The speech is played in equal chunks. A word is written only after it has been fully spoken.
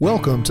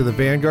Welcome to the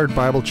Vanguard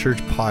Bible Church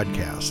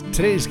podcast.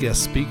 Today's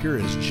guest speaker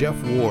is Jeff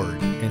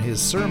Ward, and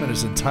his sermon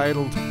is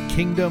entitled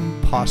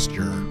Kingdom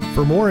Posture.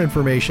 For more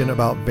information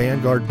about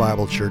Vanguard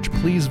Bible Church,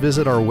 please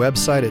visit our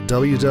website at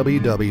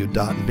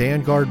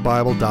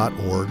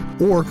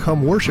www.vanguardbible.org or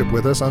come worship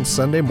with us on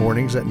Sunday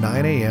mornings at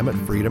 9 a.m. at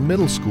Freedom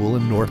Middle School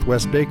in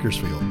Northwest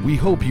Bakersfield. We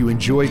hope you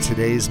enjoy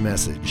today's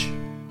message.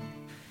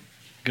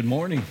 Good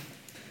morning.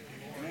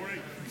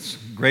 It's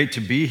great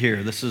to be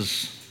here. This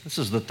is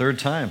the third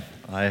time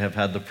I have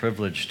had the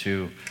privilege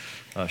to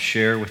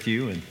share with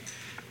you and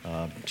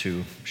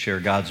to share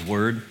God's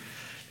Word.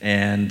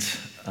 And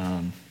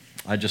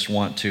I just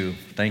want to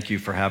thank you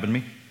for having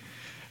me.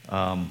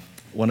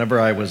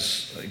 Whenever I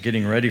was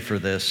getting ready for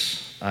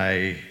this,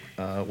 I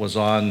was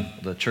on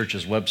the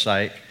church's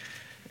website,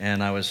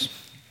 and I was,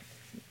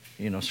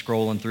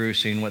 scrolling through,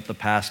 seeing what the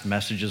past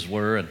messages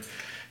were.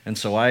 And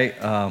so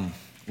I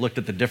looked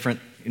at the different,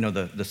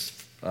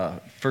 this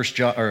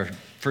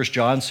First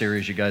John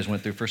series you guys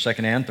went through, 1st,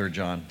 2nd, and 3rd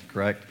John,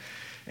 correct?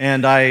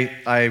 And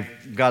I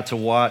got to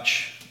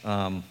watch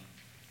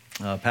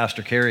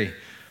Pastor Kerry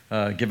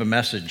give a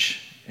message,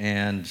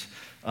 and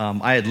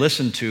I had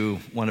listened to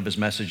one of his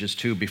messages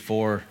too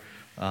before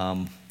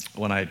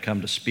when I had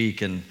come to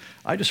speak, and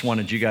I just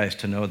wanted you guys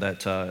to know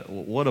that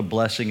what a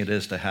blessing it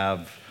is to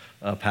have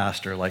a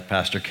pastor like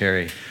Pastor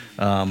Kerry.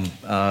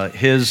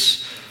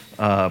 His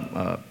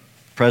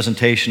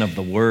presentation of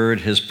the Word,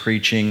 his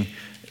preaching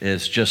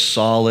is just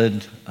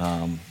solid,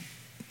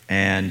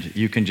 and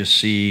you can just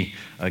see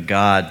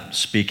God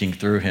speaking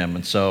through him.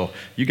 And so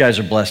you guys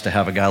are blessed to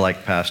have a guy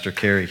like Pastor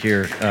Kerry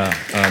here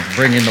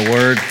bringing the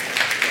Word.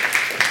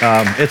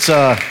 It's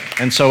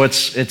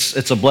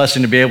a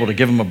blessing to be able to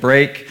give him a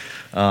break.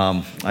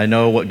 I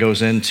know what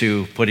goes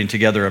into putting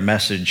together a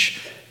message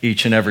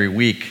each and every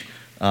week,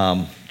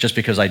 just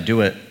because I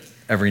do it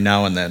every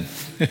now and then.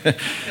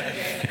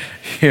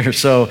 Here,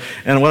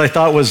 and what I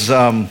thought was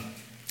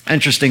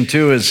interesting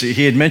too is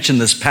he had mentioned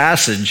this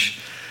passage.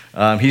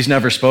 He's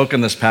never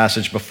spoken this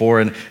passage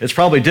before, and it's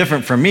probably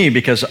different for me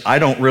because I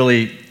don't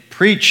really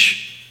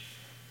preach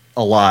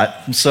a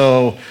lot.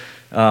 So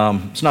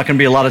it's not going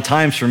to be a lot of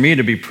times for me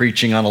to be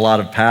preaching on a lot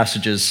of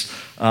passages.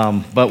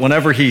 But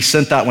whenever he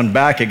sent that one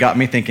back, it got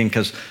me thinking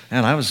because,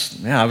 man, I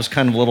was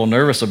kind of a little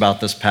nervous about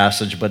this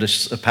passage, but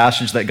it's a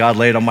passage that God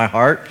laid on my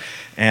heart,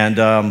 and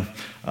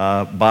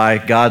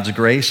by God's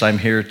grace, I'm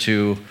here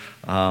to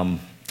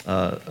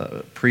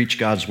preach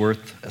God's word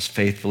as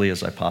faithfully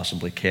as I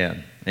possibly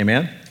can.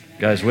 Amen? You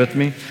guys with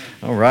me?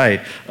 All right.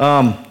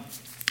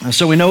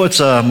 So we know it's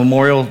a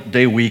Memorial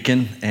Day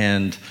weekend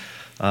and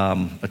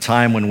a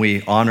time when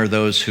we honor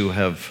those who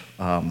have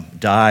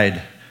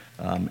died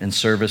in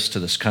service to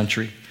this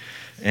country,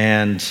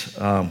 and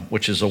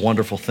which is a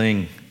wonderful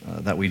thing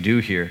that we do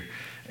here.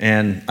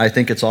 And I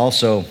think it's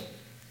also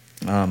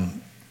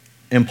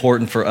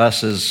important for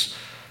us as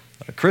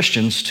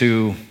Christians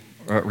to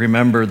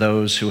remember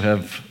those who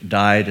have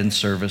died in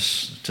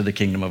service to the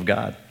kingdom of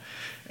God.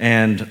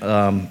 And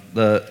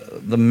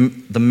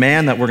the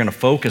man that we're going to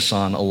focus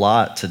on a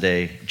lot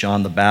today,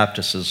 John the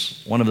Baptist,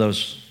 is one of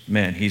those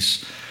men.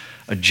 He's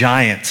a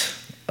giant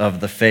of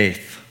the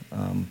faith.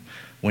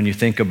 When you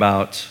think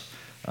about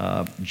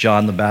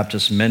John the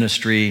Baptist's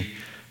ministry,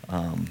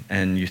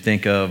 and you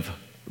think of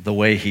the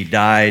way he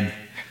died,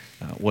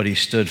 what he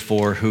stood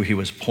for, who he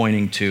was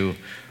pointing to,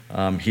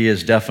 he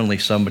is definitely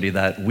somebody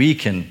that we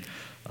can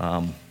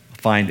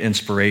find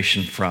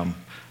inspiration from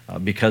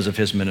because of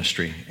his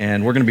ministry.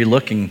 And we're going to be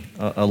looking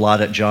a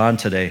lot at John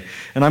today.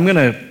 And I'm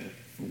going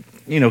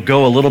to,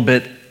 go a little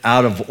bit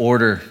out of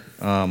order.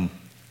 I'm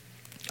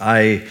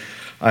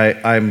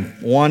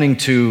wanting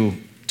to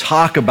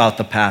talk about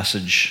the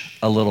passage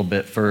a little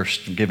bit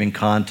first, giving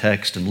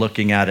context and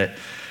looking at it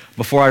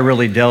before I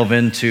really delve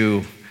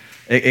into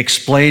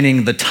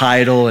explaining the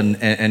title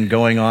and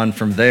going on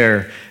from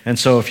there. And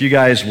so if you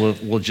guys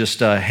will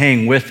just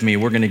hang with me,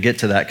 we're going to get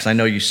to that because I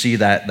know you see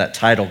that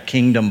title,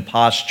 Kingdom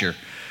Posture.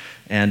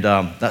 And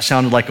that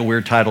sounded like a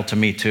weird title to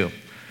me too.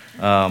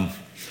 But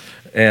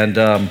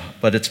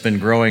it's been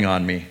growing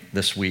on me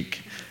this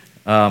week.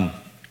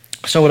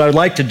 So what I would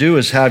like to do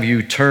is have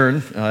you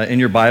turn in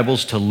your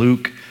Bibles to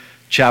Luke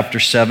chapter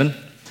 7.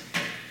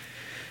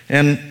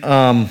 And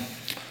I'm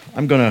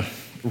going to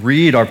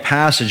read our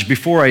passage.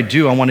 Before I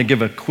do, I want to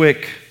give a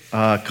quick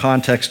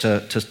context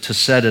to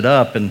set it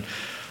up. And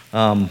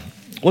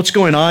what's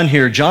going on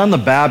here, John the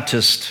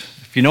Baptist,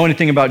 if you know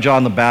anything about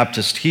John the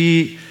Baptist,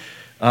 he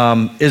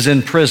is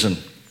in prison.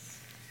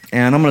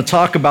 And I'm going to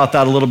talk about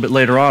that a little bit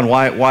later on,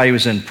 why he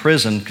was in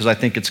prison, because I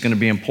think it's going to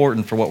be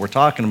important for what we're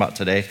talking about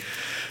today.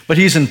 But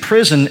he's in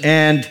prison,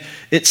 and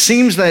it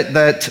seems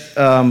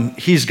that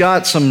he's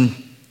got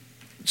some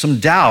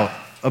doubt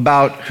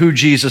about who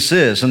Jesus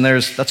is, and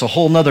that's a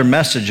whole nother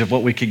message of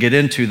what we could get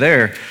into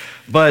there.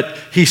 But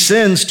he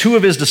sends two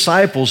of his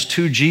disciples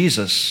to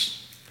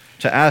Jesus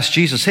to ask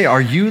Jesus, hey, are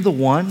you the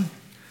one?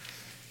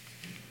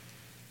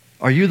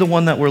 Are you the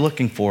one that we're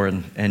looking for?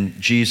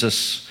 And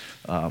Jesus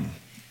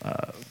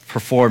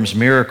performs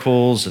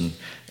miracles,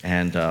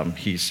 and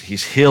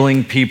he's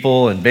healing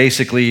people, and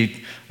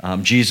basically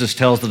Jesus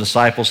tells the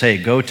disciples, hey,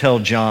 go tell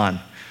John.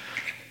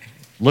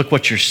 Look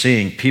what you're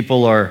seeing.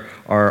 People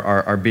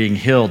are being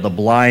healed. The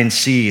blind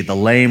see, the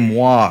lame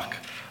walk,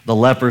 the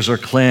lepers are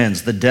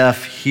cleansed, the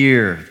deaf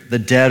hear, the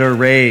dead are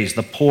raised,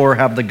 the poor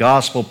have the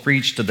gospel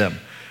preached to them.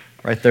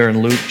 Right there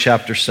in Luke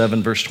chapter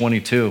 7, verse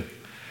 22.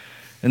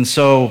 And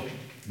so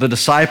the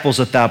disciples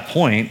at that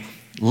point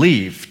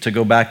leave to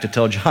go back to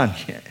tell John,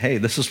 hey,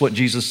 this is what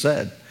Jesus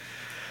said.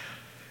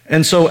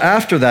 And so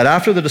after that,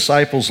 after the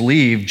disciples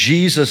leave,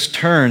 Jesus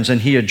turns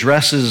and he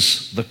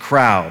addresses the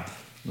crowd.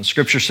 The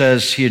scripture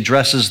says he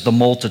addresses the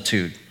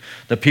multitude,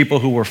 the people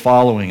who were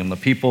following him, the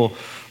people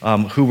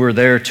who were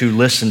there to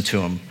listen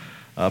to him,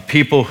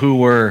 people who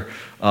were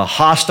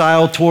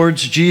hostile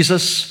towards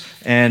Jesus,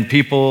 and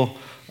people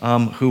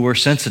who were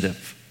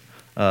sensitive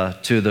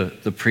to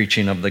the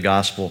preaching of the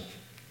gospel.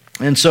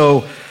 And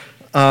so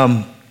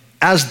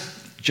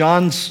as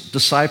John's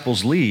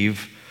disciples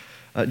leave,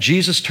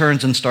 Jesus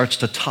turns and starts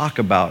to talk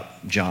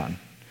about John.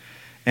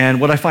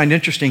 And what I find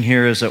interesting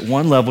here is at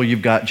one level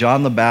you've got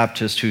John the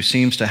Baptist, who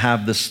seems to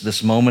have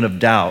this moment of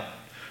doubt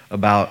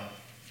about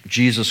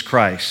Jesus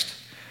Christ.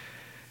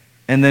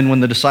 And then when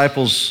the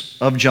disciples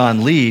of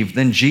John leave,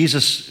 then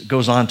Jesus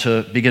goes on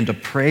to begin to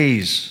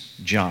praise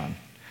John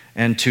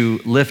and to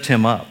lift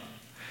him up.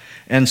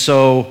 And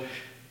so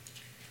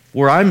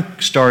where I'm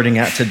starting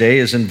at today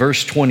is in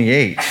verse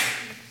 28.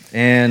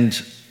 And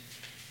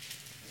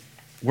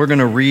we're going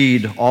to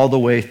read all the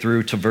way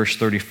through to verse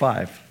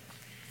 35.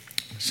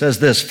 It says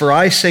this, "For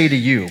I say to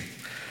you,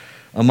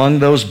 among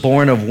those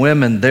born of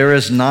women, there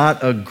is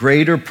not a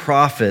greater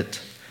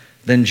prophet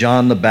than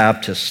John the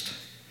Baptist.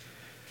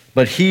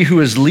 But he who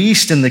is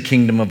least in the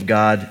kingdom of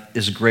God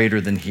is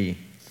greater than he.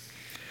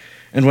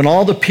 And when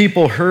all the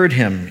people heard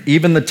him,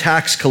 even the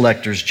tax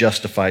collectors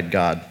justified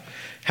God,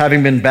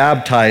 having been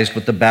baptized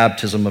with the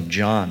baptism of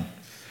John.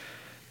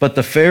 But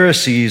the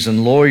Pharisees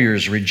and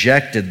lawyers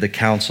rejected the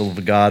counsel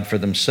of God for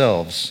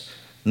themselves,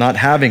 not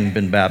having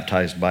been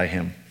baptized by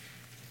him."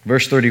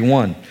 Verse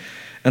 31,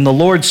 "And the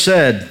Lord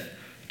said,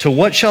 'To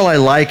what shall I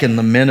liken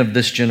the men of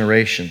this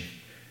generation?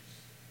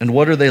 And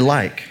what are they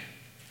like?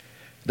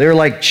 They are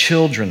like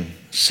children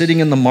sitting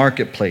in the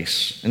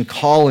marketplace and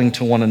calling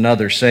to one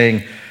another,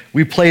 saying,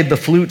 we played the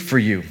flute for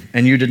you,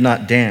 and you did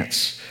not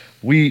dance.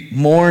 We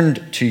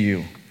mourned to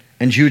you,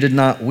 and you did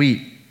not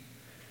weep.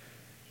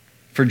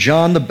 For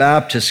John the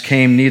Baptist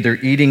came neither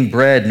eating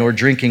bread nor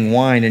drinking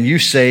wine, and you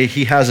say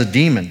he has a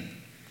demon.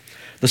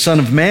 The Son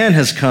of Man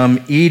has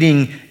come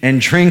eating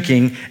and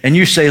drinking, and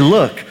you say,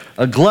 look,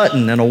 a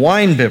glutton and a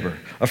winebibber,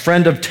 a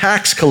friend of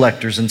tax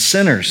collectors and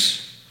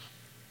sinners.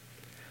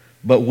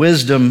 But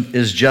wisdom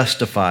is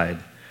justified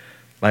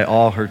by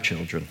all her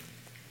children."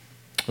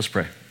 Let's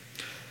pray.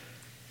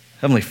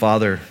 Heavenly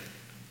Father,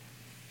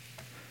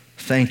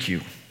 thank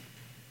you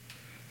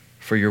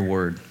for your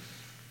word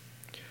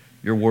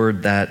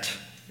that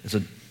is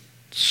a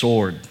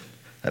sword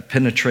that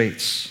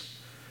penetrates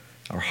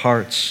our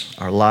hearts,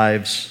 our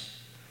lives,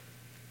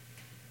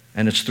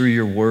 and it's through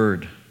your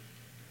word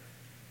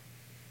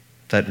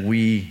that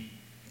we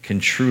can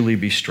truly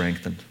be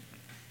strengthened,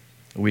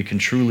 we can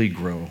truly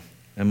grow,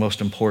 and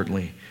most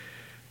importantly,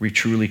 we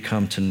truly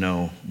come to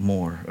know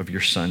more of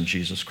your Son,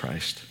 Jesus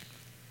Christ.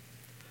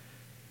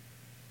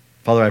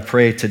 Father, I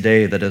pray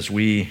today that as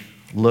we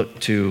look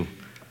to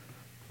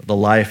the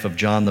life of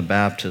John the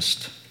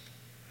Baptist,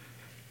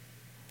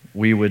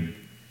 we would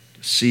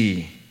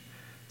see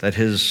that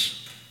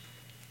his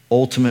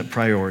ultimate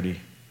priority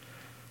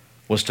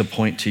was to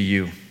point to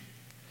you,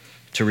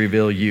 to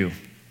reveal you.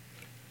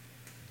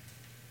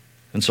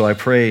 And so I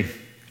pray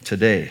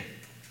today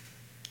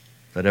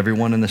that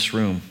everyone in this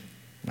room,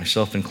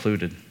 myself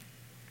included,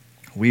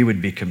 we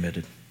would be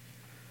committed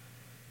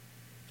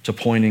to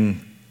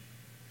pointing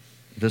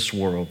this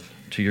world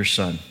to your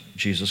Son,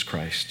 Jesus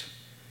Christ,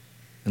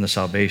 and the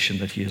salvation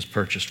that he has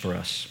purchased for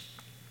us.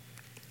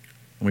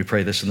 And we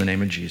pray this in the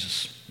name of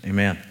Jesus.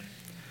 Amen.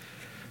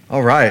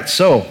 All right,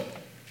 so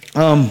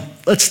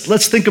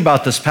let's think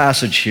about this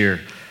passage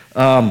here.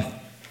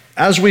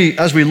 As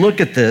we look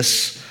at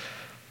this,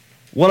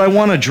 what I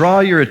want to draw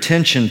your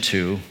attention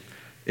to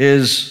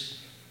is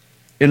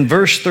in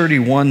verse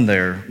 31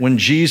 there, when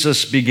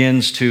Jesus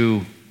begins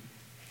to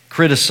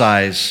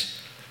criticize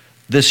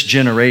this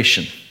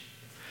generation.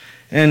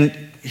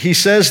 And he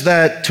says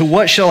that, to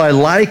what shall I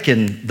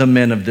liken the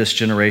men of this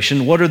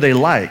generation? What are they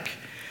like?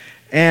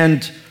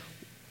 And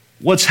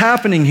what's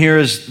happening here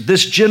is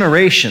this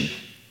generation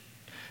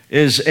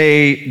is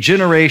a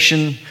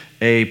generation,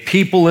 a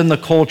people in the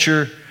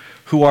culture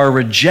who are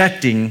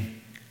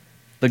rejecting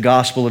the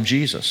gospel of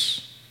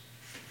Jesus.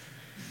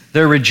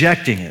 They're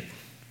rejecting it.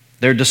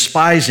 They're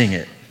despising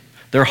it.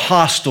 They're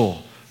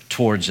hostile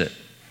towards it.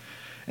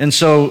 And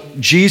so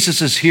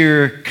Jesus is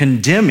here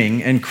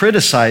condemning and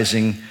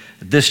criticizing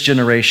this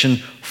generation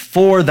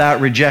for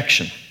that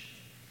rejection.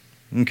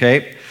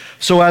 Okay?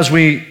 So as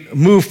we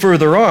move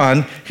further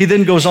on, he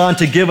then goes on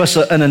to give us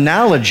an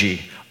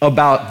analogy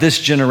about this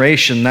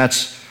generation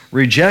that's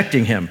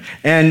rejecting him.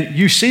 And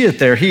you see it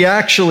there. He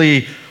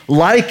actually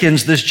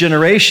likens this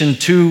generation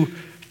to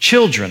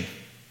children.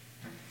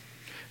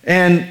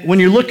 And when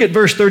you look at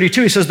verse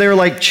 32, he says, they were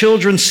like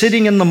children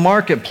sitting in the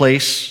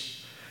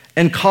marketplace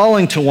and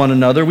calling to one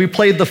another. We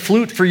played the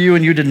flute for you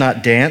and you did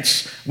not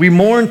dance. We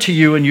mourned to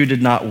you and you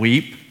did not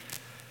weep.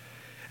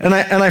 And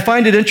I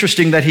find it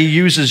interesting that he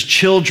uses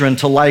children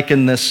to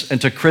liken this and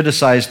to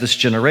criticize this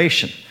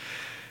generation.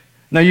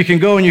 Now you can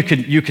go and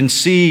you can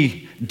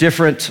see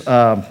different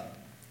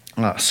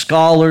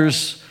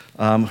scholars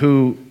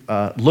who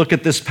look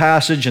at this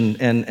passage,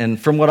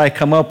 and from what I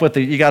come up with,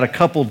 you got a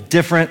couple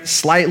different,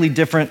 slightly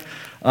different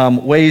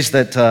ways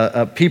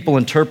that people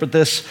interpret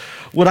this.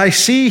 What I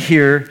see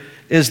here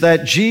is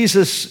that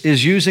Jesus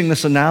is using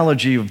this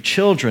analogy of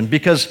children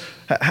because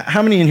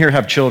how many in here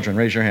have children?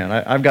 Raise your hand.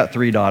 I've got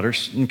 3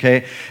 daughters,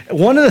 okay?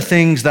 One of the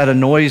things that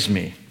annoys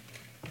me,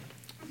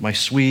 my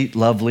sweet,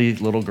 lovely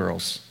little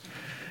girls,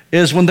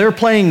 is when they're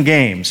playing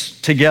games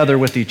together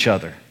with each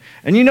other.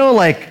 And you know,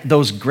 like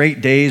those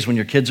great days when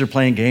your kids are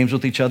playing games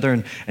with each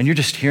other and you're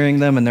just hearing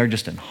them and they're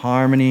just in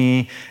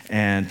harmony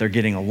and they're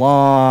getting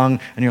along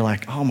and you're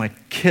like, oh, my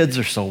kids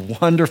are so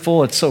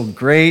wonderful, it's so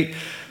great.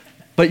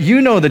 But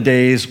you know the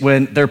days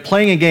when they're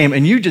playing a game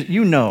and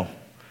you know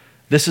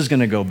this is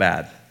gonna go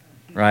bad,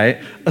 right?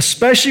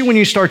 Especially when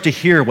you start to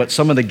hear what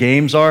some of the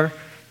games are,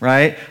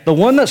 right? The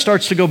one that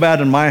starts to go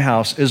bad in my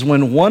house is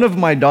when one of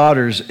my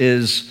daughters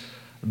is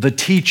the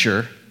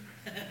teacher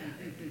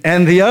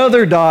and the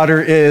other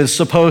daughter is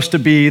supposed to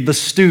be the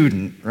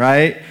student,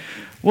 right?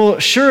 Well,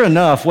 sure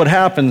enough, what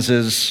happens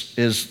is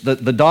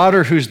the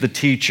daughter who's the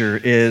teacher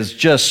is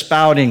just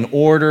spouting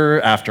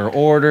order after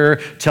order,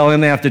 telling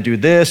them they have to do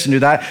this and do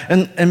that.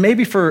 And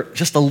maybe for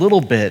just a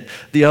little bit,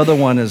 the other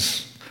one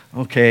is,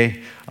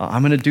 okay,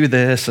 I'm going to do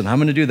this and I'm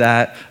going to do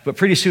that. But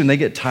pretty soon they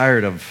get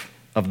tired of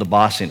the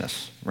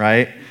bossiness,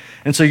 right?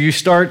 And so you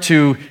start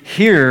to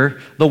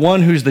hear the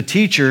one who's the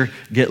teacher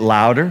get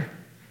louder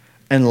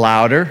and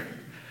louder.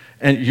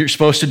 And you're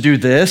supposed to do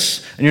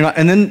this, and you're not.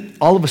 And then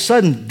all of a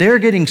sudden, they're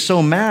getting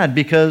so mad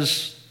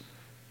because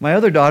my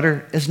other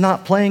daughter is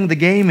not playing the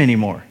game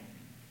anymore,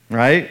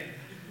 right?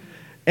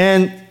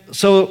 And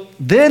so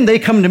then they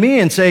come to me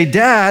and say,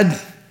 Dad,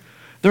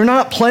 they're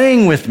not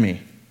playing with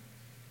me.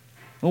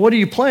 Well, what are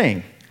you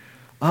playing?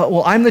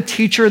 Well, I'm the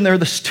teacher and they're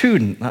the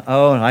student.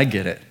 Oh, I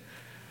get it.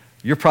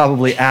 You're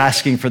probably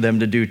asking for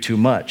them to do too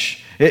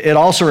much. It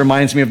also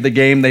reminds me of the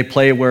game they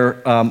play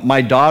where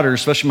my daughters,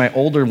 especially my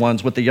older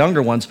ones with the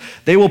younger ones,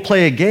 they will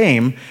play a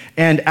game,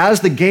 and as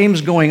the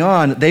game's going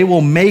on, they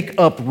will make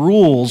up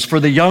rules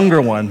for the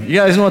younger one. You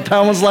guys know what that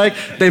one's like?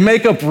 They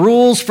make up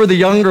rules for the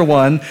younger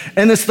one,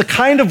 and it's the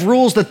kind of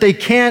rules that they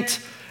can't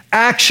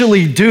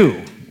actually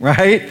do,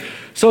 right?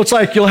 So it's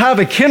like you'll have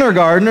a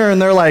kindergartner,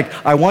 and they're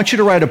like, I want you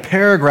to write a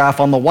paragraph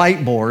on the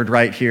whiteboard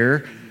right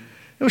here.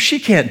 No, she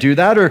can't do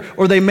that,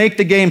 or they make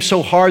the game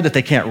so hard that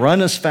they can't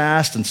run as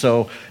fast, and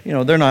so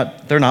they're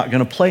not going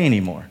to play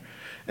anymore.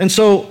 And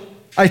so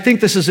I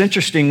think this is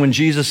interesting when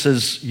Jesus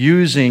is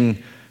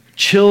using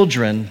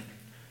children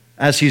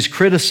as he's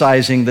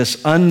criticizing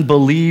this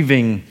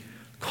unbelieving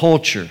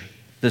culture,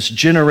 this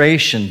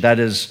generation that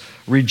is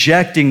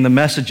rejecting the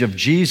message of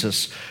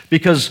Jesus.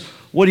 Because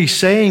what he's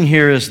saying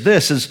here is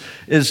this: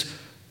 is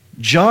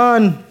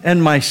John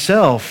and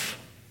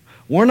myself,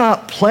 we're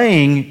not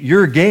playing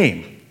your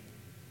game.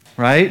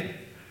 Right?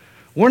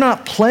 We're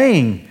not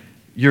playing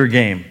your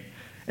game.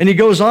 And he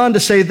goes on to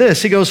say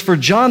this. He goes, for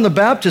John the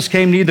Baptist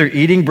came neither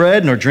eating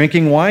bread nor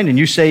drinking wine, and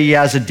you say he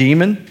has a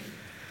demon.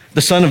 The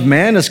Son of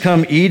Man has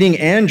come eating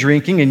and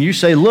drinking, and you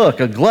say,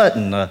 look, a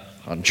glutton, a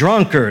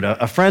drunkard,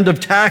 a friend of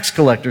tax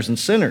collectors and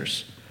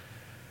sinners.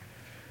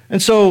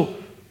 And so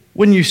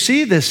when you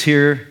see this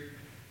here,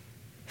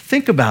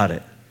 think about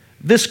it.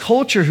 This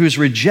culture who's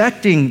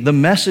rejecting the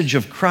message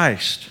of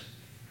Christ,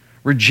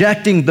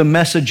 rejecting the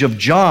message of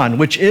John,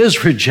 which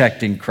is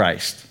rejecting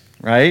Christ,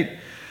 right?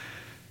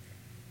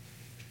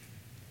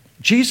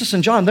 Jesus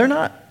and John, they're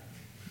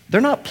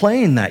not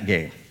playing that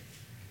game.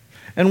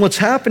 And what's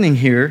happening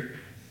here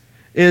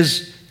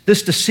is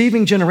this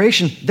deceiving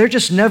generation, they're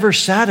just never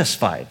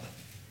satisfied,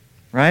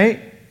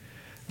 right?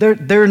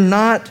 They're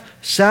not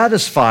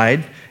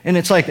satisfied, and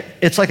it's like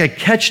a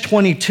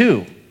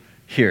catch-22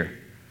 here.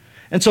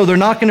 And so they're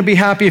not going to be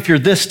happy if you're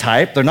this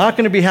type. They're not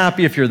going to be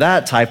happy if you're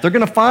that type. They're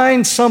going to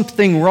find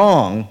something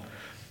wrong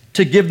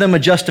to give them a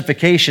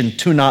justification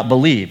to not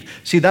believe.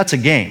 See, that's a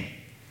game,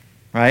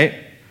 right?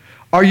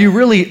 Are you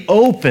really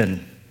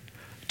open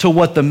to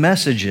what the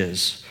message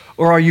is?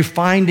 Or are you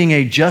finding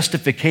a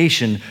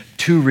justification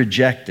to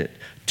reject it,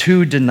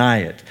 to deny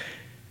it?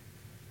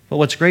 But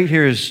what's great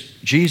here is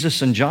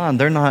Jesus and John,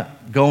 they're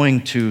not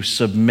going to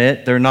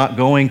submit. They're not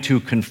going to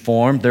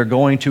conform. They're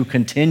going to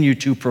continue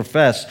to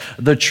profess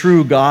the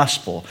true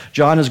gospel.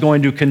 John is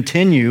going to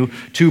continue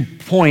to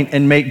point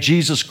and make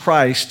Jesus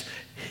Christ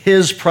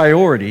his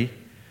priority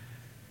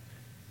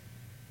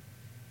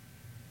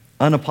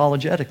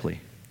unapologetically,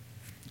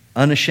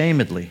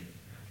 unashamedly,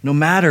 no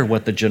matter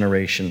what the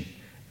generation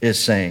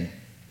is saying.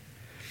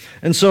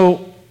 And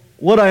so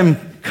what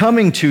I'm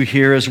coming to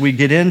here as we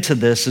get into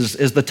this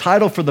is the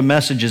title for the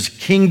message is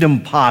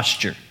Kingdom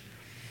Posture.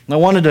 I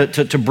wanted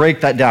to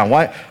break that down.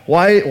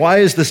 Why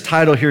is this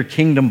title here,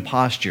 Kingdom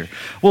Posture?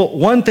 Well,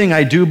 one thing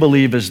I do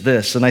believe is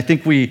this, and I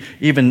think we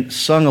even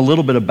sung a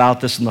little bit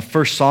about this in the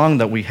first song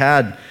that we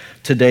had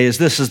today, is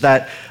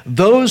that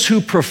those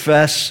who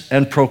profess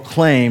and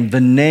proclaim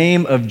the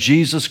name of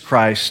Jesus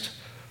Christ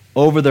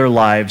over their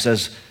lives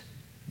as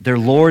their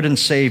Lord and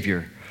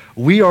Savior,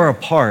 we are a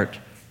part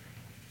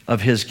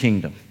of His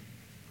kingdom.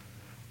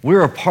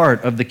 We're a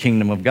part of the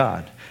kingdom of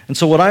God. And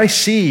so what I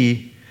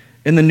see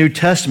in the New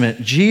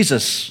Testament,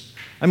 Jesus,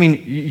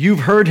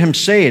 you've heard Him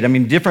say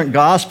it. Different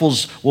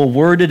gospels will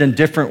word it in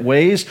different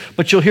ways,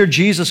 but you'll hear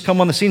Jesus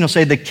come on the scene. He'll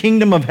say, the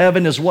kingdom of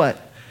heaven is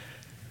what?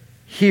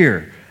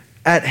 Here,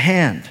 at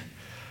hand.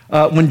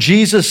 When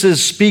Jesus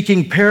is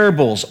speaking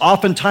parables,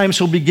 oftentimes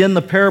He'll begin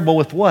the parable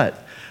with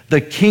what? The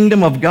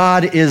kingdom of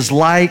God is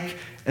like,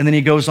 and then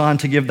He goes on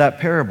to give that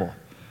parable.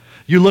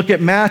 You look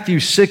at Matthew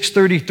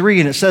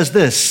 6:33, and it says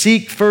this,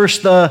 seek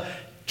first the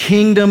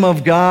kingdom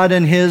of God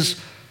and His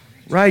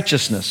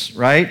righteousness,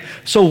 right?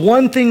 So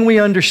one thing we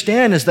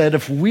understand is that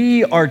if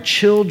we are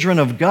children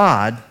of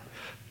God,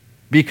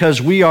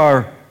 because we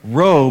are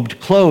robed,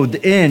 clothed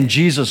in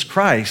Jesus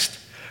Christ,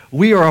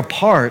 we are a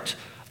part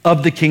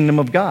of the kingdom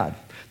of God.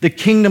 The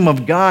kingdom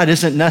of God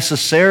isn't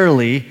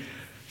necessarily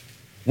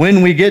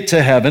when we get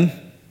to heaven,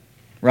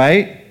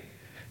 right?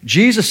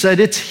 Jesus said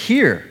it's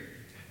here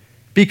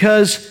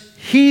because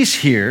He's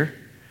here,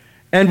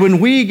 and when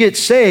we get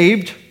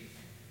saved,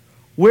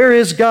 where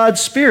is God's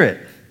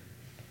Spirit?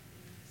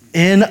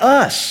 In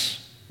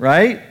us,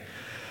 right?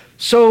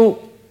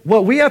 So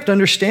what we have to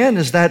understand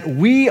is that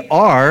we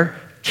are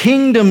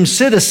kingdom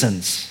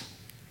citizens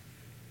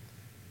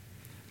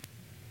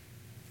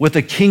with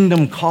a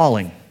kingdom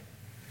calling.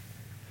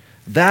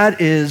 That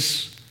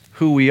is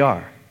who we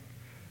are.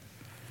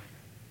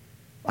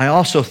 I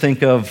also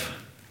think of,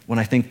 when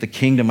I think the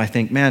kingdom, I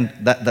think, man,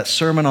 that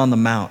Sermon on the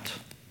Mount,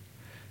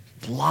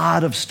 a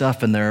lot of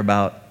stuff in there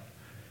about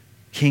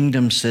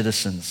kingdom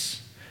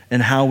citizens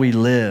and how we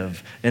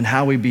live, and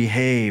how we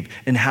behave,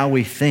 and how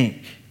we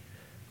think,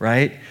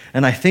 right?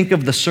 And I think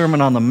of the Sermon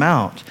on the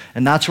Mount,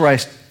 and that's where I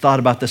thought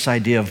about this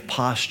idea of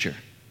posture.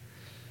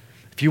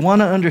 If you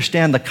want to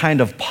understand the kind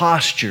of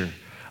posture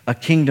a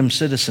kingdom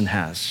citizen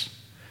has,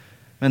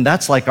 and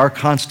that's like our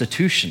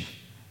Constitution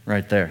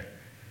right there.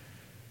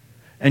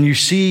 And you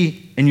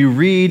see, and you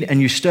read, and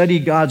you study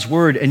God's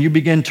Word, and you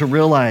begin to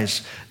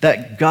realize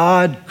that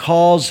God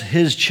calls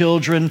His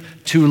children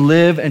to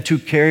live and to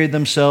carry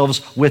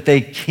themselves with a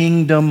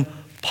kingdom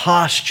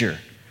posture.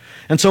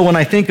 And so when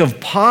I think of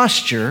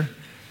posture,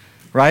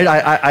 right,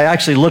 I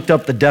actually looked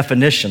up the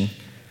definition.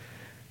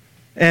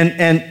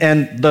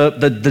 And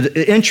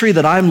the entry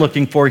that I'm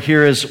looking for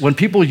here is when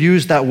people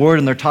use that word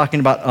and they're talking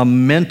about a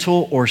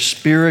mental or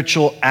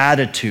spiritual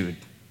attitude.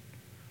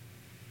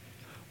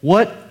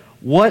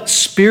 What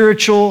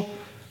spiritual,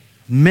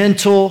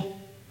 mental,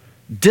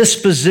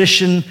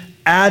 disposition,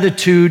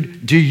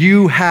 attitude do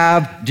you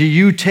have, do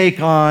you take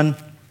on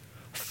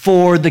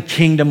for the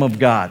kingdom of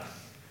God?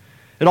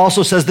 It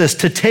also says this,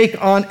 to take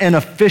on an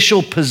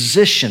official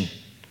position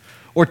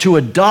or to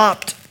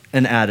adopt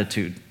an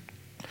attitude.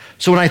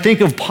 So when I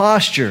think of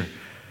posture,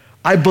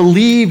 I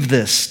believe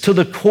this to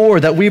the core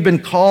that we've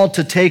been called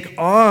to take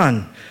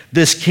on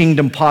this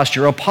kingdom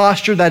posture, a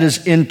posture that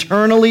is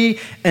internally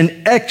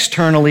and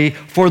externally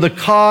for the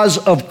cause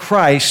of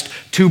Christ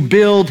to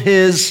build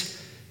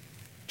His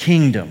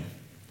kingdom,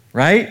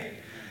 right?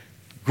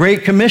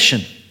 Great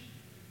Commission.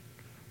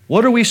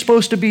 What are we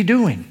supposed to be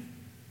doing?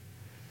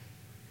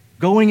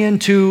 Going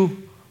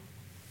into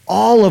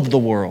all of the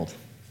world,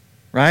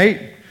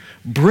 right?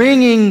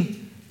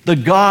 Bringing the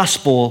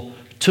gospel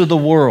to the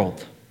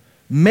world,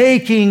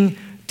 making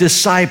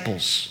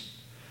disciples.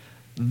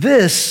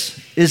 This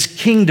is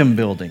kingdom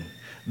building.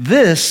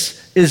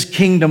 This is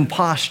kingdom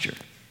posture.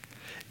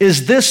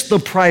 Is this the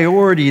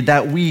priority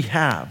that we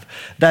have?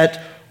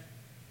 That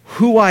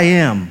who I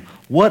am,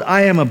 what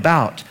I am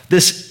about,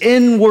 this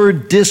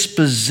inward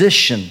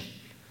disposition,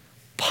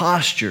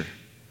 posture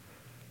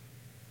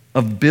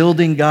of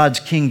building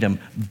God's kingdom,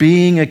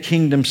 being a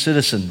kingdom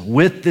citizen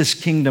with this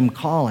kingdom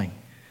calling.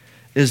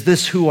 Is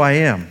this who I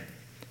am?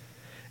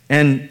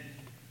 And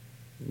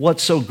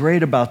what's so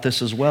great about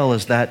this as well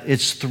is that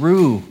it's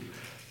through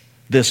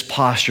this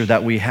posture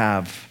that we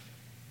have,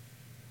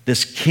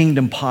 this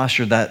kingdom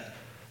posture that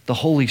the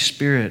Holy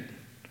Spirit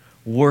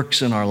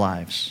works in our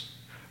lives,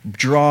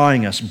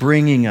 drawing us,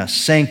 bringing us,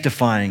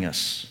 sanctifying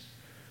us,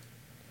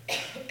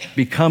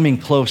 becoming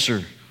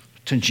closer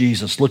to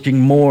Jesus, looking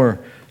more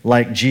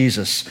like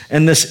Jesus.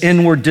 And this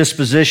inward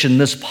disposition,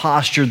 this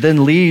posture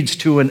then leads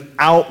to an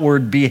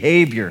outward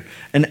behavior,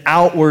 an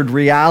outward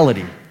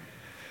reality.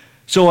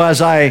 So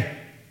as I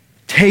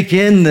take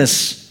in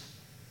this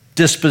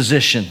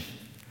disposition,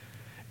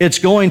 it's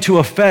going to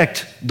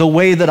affect the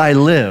way that I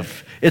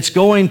live. It's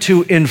going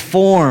to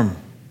inform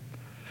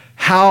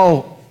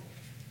how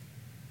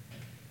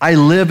I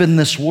live in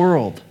this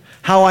world,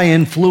 how I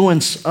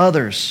influence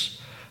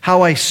others,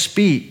 how I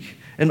speak,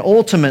 and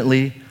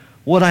ultimately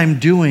what I'm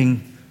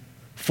doing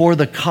for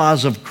the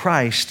cause of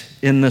Christ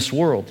in this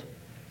world.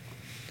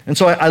 And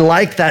so I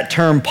like that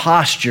term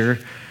posture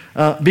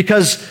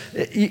because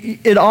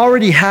it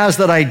already has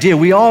that idea.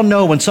 We all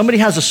know when somebody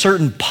has a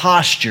certain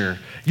posture,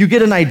 you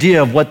get an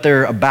idea of what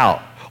they're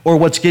about or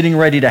what's getting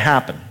ready to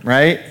happen,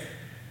 right?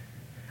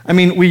 I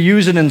mean, we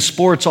use it in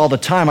sports all the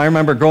time. I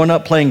remember growing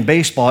up playing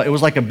baseball, it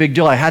was like a big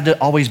deal. I had to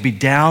always be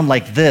down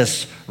like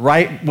this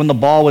right when the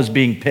ball was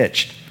being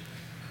pitched.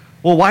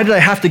 Well, why did I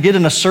have to get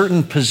in a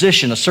certain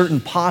position, a certain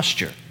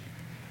posture?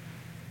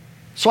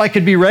 So I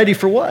could be ready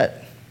for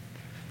what?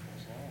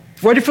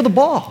 Ready for the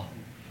ball.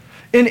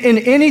 In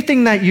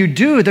anything that you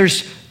do,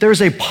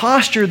 there's a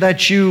posture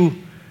that you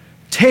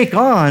take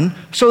on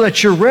so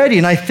that you're ready.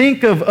 And I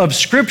think of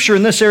Scripture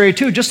in this area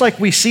too, just like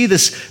we see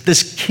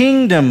this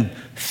kingdom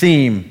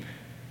theme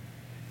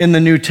in the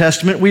New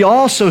Testament, we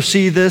also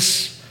see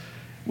this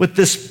with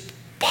this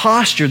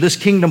posture, this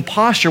kingdom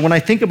posture. When I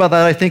think about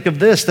that, I think of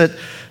this,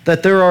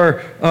 that there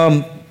are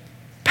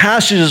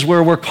passages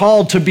where we're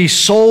called to be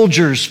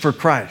soldiers for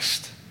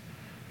Christ.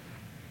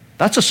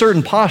 That's a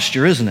certain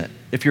posture, isn't it,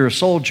 if you're a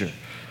soldier?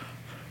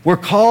 We're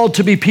called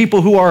to be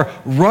people who are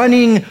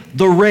running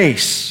the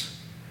race.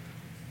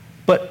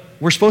 But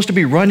we're supposed to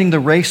be running the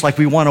race like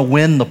we want to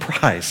win the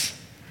prize.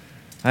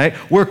 Right?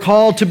 We're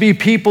called to be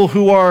people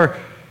who are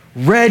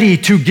ready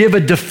to give a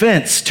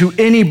defense to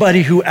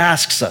anybody who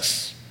asks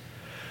us.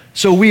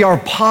 So we are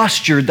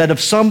postured that if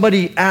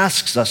somebody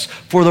asks us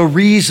for the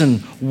reason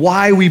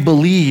why we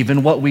believe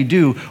in what we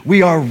do,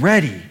 we are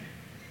ready.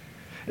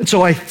 And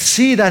so I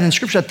see that in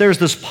Scripture, that there's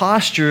this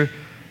posture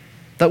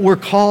that we're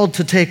called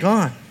to take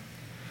on,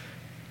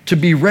 to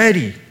be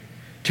ready,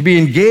 to be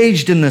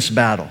engaged in this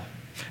battle.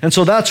 And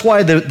so that's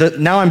why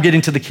now I'm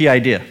getting to the key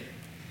idea.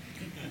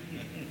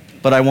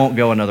 But I won't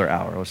go another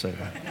hour, I'll say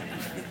that.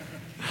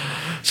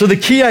 So the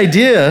key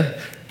idea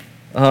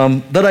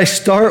that I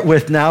start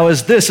with now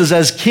is this, is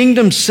as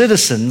kingdom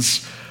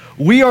citizens,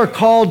 we are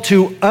called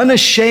to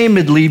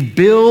unashamedly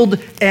build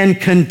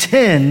and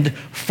contend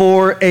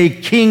for a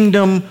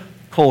kingdom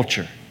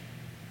culture.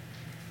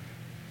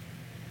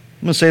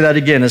 I'm going to say that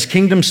again. As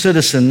kingdom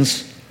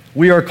citizens,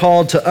 we are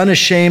called to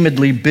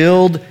unashamedly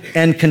build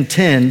and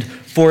contend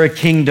for a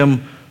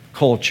kingdom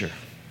culture.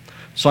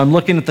 So I'm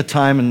looking at the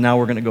time, and now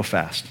we're going to go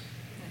fast.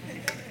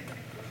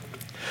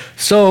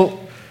 So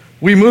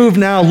we move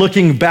now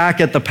looking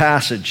back at the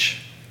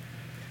passage.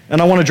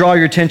 And I want to draw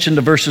your attention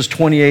to verses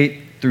 28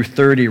 through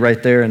 30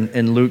 right there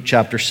in Luke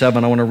chapter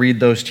 7. I want to read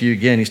those to you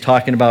again. He's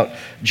talking about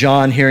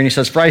John here, and he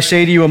says, "For I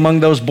say to you,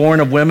 among those born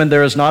of women,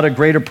 there is not a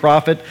greater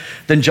prophet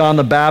than John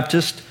the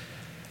Baptist.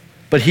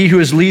 But he who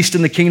is least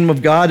in the kingdom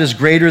of God is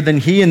greater than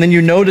he." And then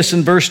you notice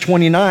in verse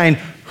 29,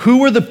 who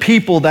were the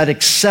people that are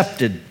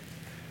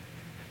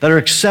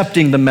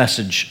accepting the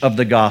message of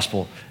the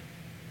gospel?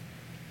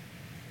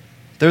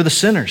 They're the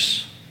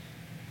sinners.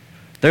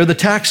 They're the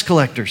tax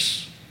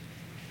collectors.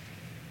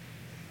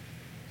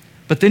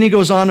 But then he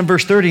goes on in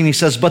verse 30 and he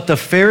says, "But the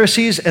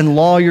Pharisees and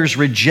lawyers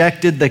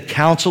rejected the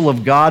counsel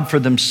of God for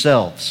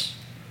themselves."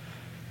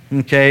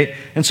 Okay?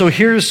 And so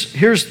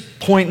here's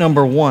point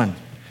number one.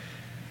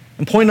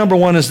 And point number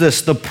one is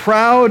this: the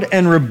proud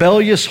and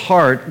rebellious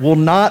heart will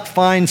not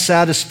find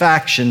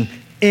satisfaction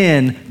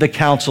in the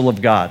counsel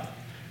of God.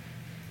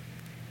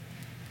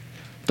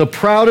 The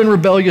proud and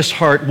rebellious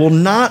heart will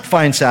not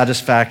find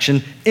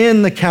satisfaction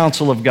in the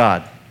counsel of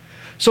God.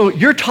 So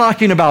you're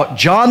talking about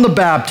John the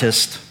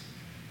Baptist,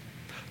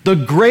 the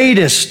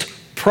greatest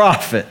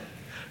prophet,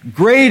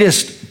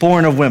 greatest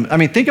born of women. I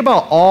mean, think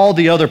about all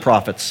the other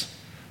prophets.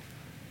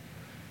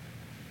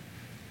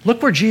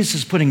 Look where Jesus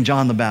is putting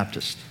John the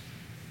Baptist.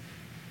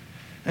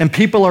 And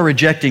people are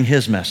rejecting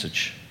his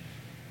message.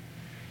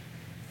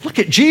 Look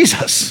at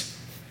Jesus.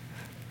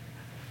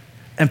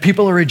 And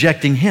people are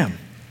rejecting him.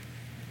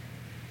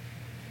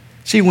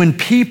 See, when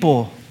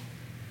people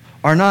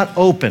are not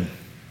open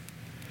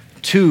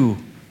to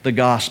the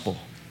gospel,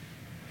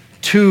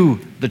 to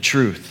the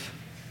truth,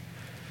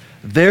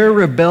 their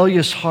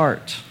rebellious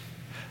heart,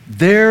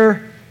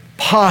 their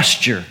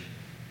posture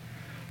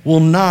will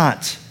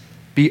not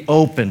be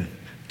open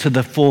to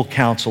the full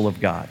counsel of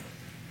God.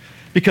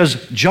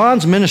 Because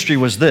John's ministry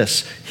was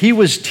this: he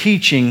was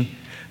teaching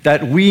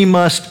that we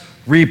must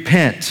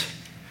repent.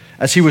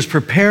 As he was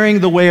preparing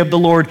the way of the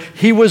Lord,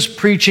 he was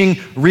preaching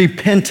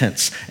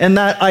repentance. And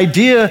that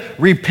idea,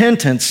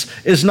 repentance,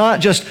 is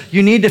not just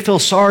you need to feel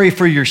sorry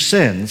for your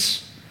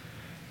sins.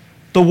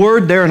 The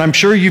word there, and I'm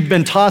sure you've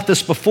been taught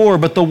this before,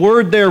 but the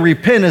word there,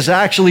 repent, is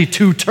actually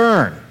to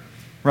turn,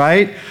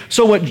 right?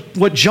 So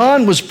what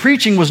John was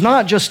preaching was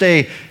not just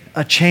a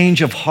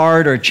change of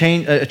heart or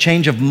a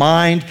change of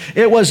mind.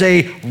 It was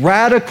a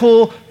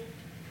radical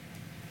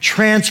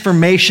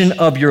transformation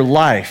of your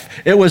life.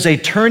 It was a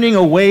turning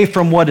away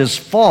from what is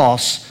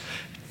false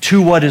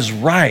to what is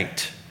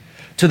right,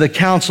 to the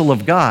counsel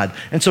of God.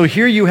 And so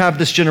here you have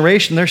this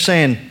generation, they're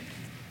saying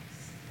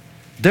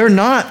they're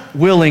not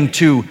willing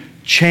to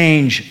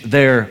change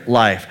their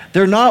life.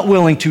 They're not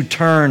willing to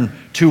turn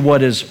to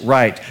what is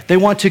right. They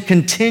want to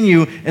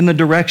continue in the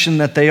direction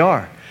that they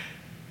are.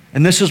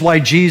 And this is why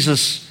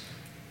Jesus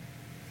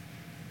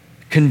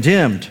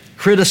condemned,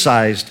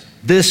 criticized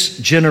this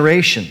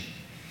generation.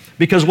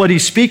 Because what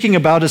he's speaking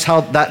about is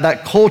how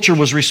that culture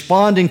was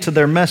responding to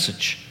their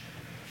message.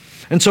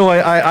 And so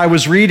I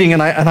was reading,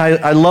 and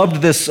I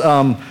loved this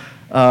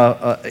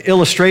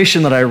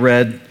illustration that I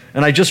read,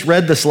 and I just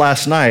read this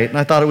last night, and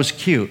I thought it was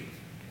cute,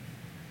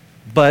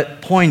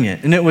 but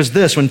poignant. And it was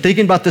this: when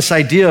thinking about this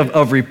idea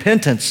of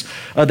repentance,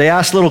 they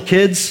asked little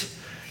kids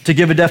to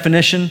give a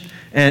definition,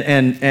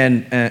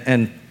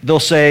 and they'll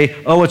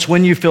say, oh, it's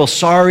when you feel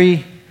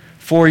sorry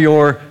for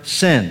your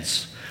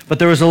sins. But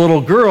there was a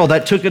little girl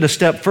that took it a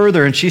step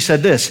further, and she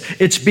said this: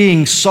 it's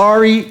being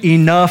sorry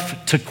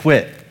enough to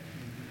quit.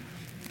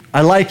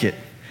 I like it.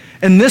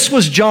 And this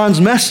was John's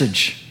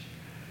message.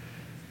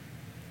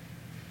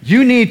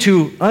 You need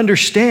to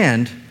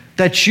understand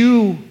that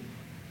you,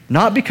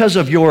 not because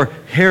of your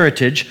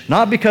heritage,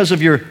 not because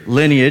of your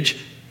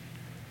lineage,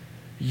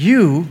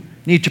 you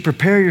need to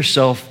prepare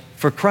yourself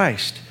for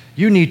Christ.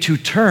 You need to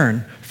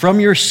turn from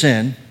your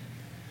sin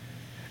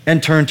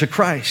and turn to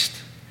Christ.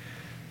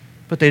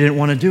 But they didn't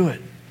want to do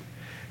it.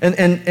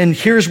 And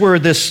here's where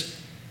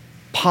this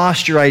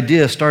posture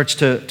idea starts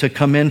to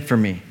come in for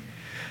me.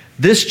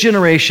 This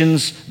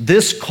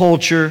this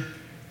culture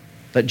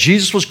that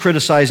Jesus was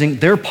criticizing,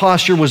 their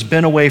posture was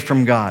bent away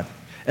from God.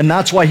 And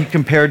that's why he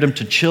compared them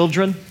to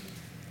children.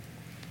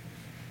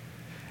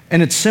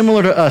 And it's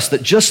similar to us,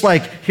 that just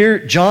like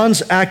here,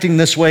 John's acting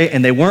this way,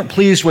 and they weren't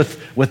pleased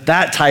with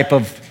that type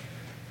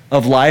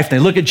of life. They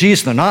look at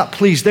Jesus, they're not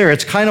pleased there.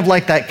 It's kind of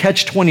like that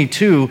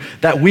catch-22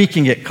 that we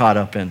can get caught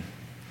up in.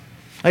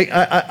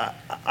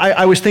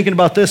 I was thinking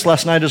about this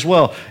last night as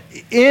well.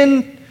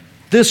 In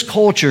this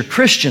culture,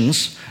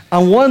 Christians,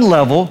 on one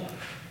level,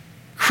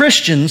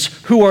 Christians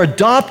who are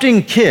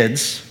adopting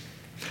kids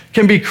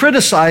can be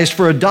criticized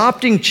for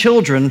adopting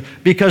children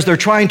because they're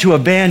trying to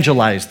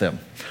evangelize them.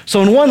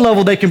 So on one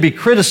level, they can be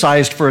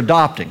criticized for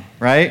adopting,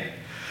 right?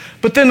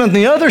 But then on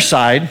the other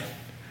side,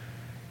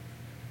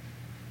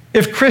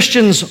 if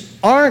Christians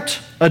aren't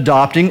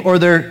adopting, or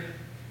they're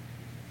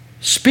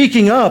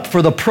speaking up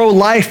for the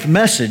pro-life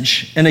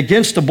message and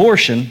against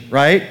abortion,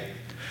 right?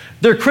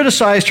 They're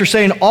criticized for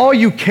saying all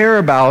you care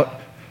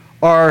about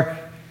are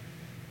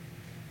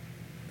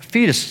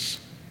fetuses.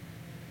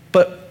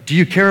 But do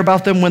you care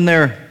about them when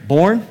they're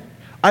born?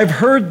 I've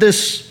heard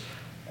this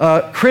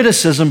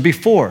criticism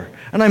before,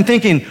 and I'm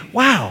thinking,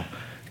 wow,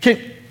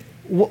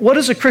 what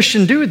does a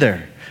Christian do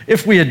there?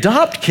 If we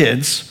adopt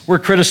kids, we're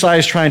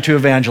criticized trying to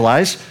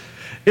evangelize.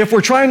 If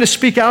we're trying to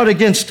speak out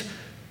against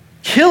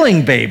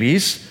killing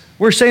babies,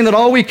 we're saying that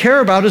all we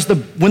care about is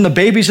when the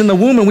baby's in the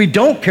womb, and we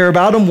don't care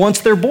about them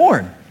once they're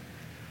born.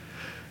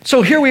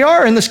 So here we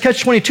are in this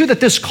catch-22, that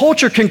this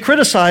culture can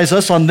criticize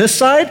us on this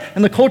side,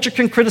 and the culture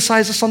can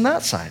criticize us on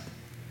that side.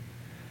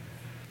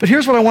 But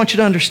here's what I want you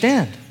to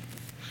understand.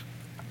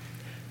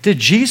 Did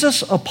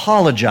Jesus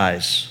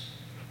apologize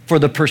for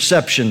the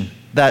perception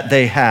that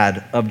they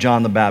had of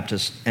John the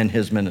Baptist and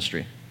his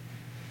ministry?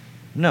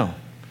 No.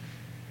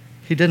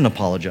 He didn't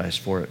apologize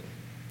for it.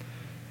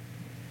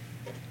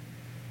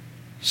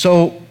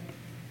 So,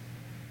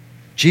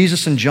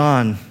 Jesus and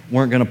John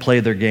weren't going to play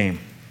their game.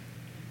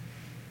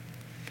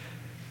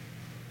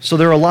 So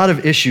there are a lot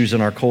of issues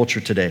in our culture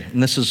today,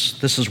 and this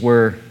is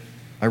where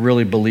I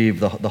really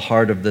believe the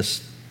heart of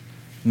this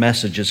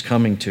message is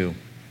coming to.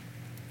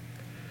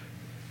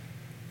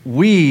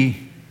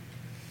 We,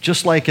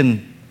 just like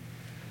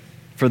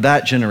for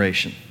that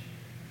generation,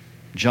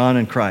 John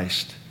and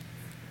Christ,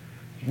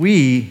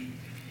 we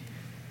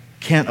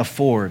can't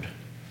afford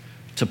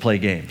to play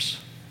games.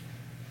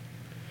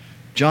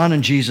 John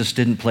and Jesus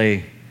didn't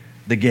play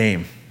the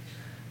game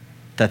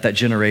that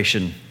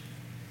generation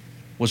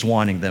was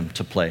wanting them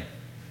to play.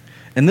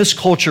 And this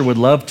culture would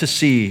love to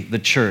see the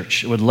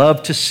church, would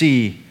love to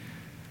see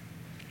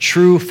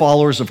true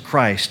followers of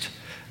Christ,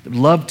 would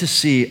love to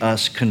see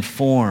us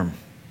conform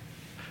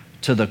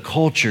to the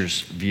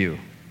culture's view.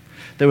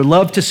 They would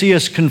love to see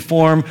us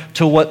conform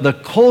to what the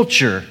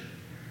culture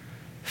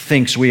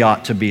thinks we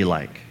ought to be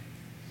like.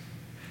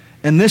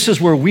 And this is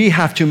where we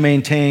have to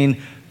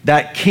maintain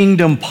that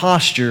kingdom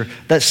posture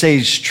that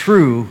stays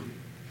true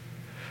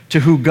to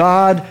who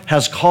God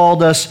has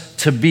called us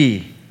to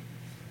be.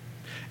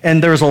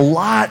 And there's a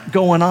lot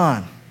going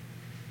on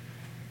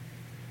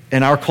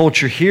in our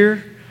culture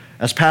here,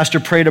 as Pastor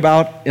prayed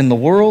about in the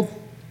world,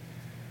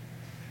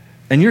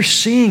 and you're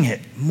seeing it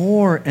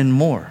more and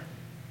more,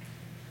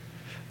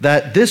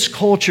 that this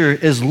culture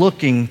is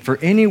looking for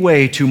any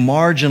way to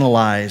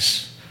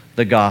marginalize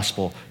the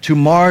gospel, to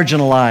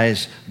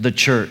marginalize the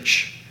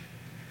church.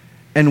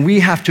 And we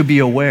have to be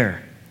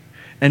aware,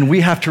 and we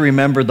have to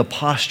remember the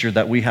posture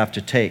that we have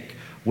to take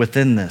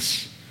within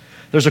this.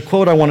 There's a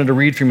quote I wanted to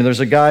read from you. There's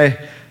a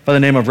guy by the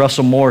name of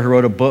Russell Moore who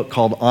wrote a book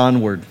called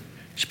Onward.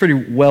 He's a pretty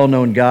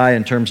well-known guy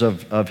in terms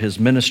of his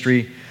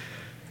ministry.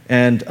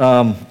 And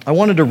I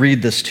wanted to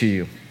read this to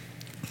you.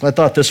 I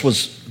thought this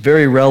was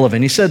very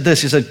relevant. He said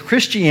this, he said,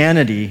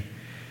 Christianity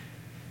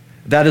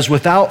that is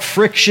without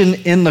friction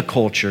in the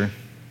culture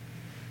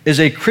is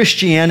a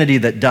Christianity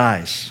that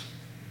dies.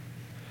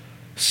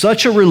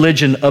 Such a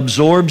religion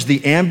absorbs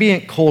the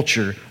ambient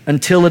culture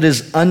until it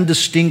is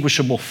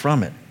undistinguishable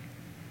from it.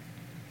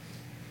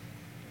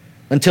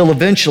 Until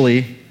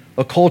eventually,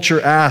 a culture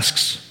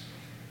asks,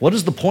 what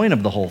is the point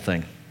of the whole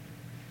thing?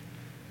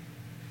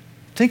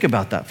 Think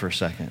about that for a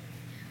second.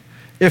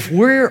 If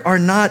we are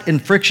not in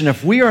friction,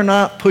 if we are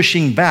not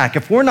pushing back,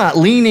 if we're not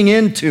leaning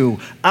into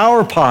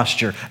our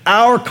posture,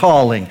 our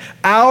calling,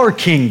 our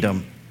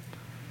kingdom,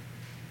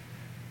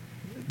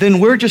 then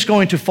we're just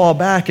going to fall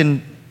back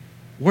and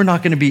we're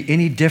not going to be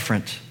any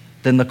different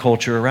than the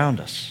culture around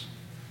us.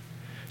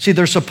 See,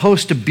 there's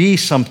supposed to be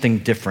something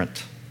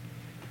different.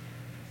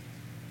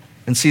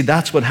 And see,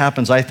 that's what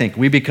happens, I think.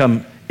 We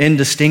become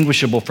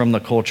indistinguishable from the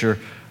culture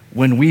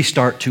when we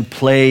start to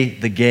play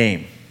the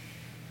game.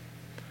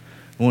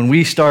 When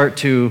we start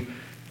to,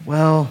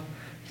 well,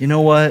 you know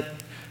what?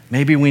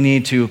 Maybe we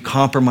need to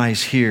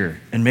compromise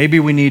here, and maybe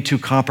we need to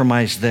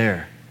compromise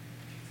there.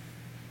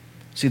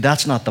 See,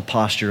 that's not the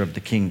posture of the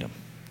kingdom.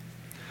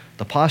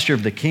 The posture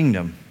of the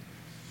kingdom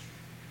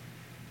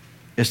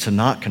is to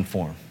not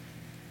conform.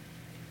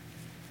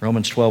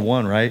 Romans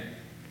 12:1, right?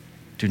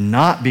 Do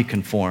not be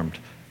conformed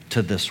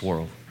to this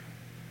world,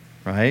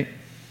 right?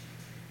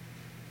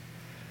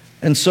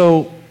 And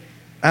so,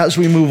 as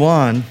we move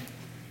on,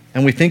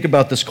 and we think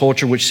about this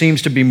culture, which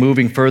seems to be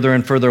moving further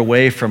and further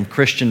away from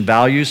Christian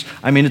values,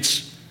 I mean,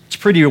 it's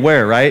pretty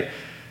aware, right?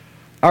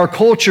 Our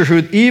culture, who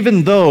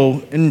even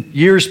though in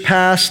years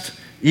past,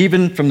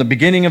 even from the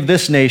beginning of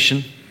this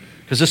nation,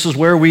 because this is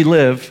where we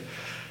live,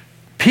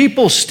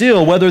 people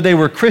still, whether they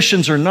were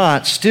Christians or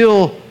not,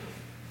 still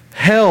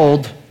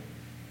held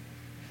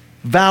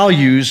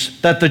values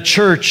that the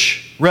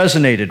church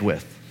resonated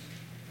with.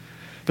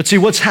 But see,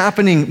 what's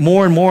happening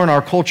more and more in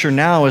our culture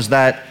now is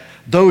that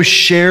those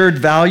shared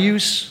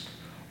values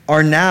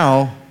are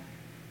now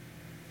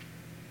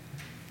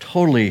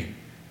totally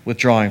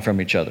withdrawing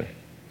from each other.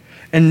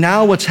 And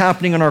now what's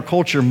happening in our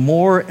culture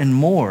more and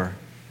more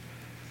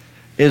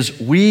is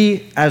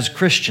we as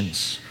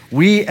Christians,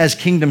 we as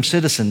kingdom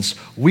citizens,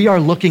 we are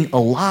looking a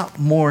lot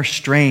more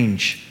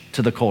strange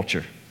to the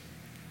culture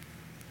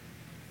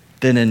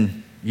than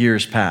in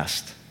years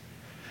past.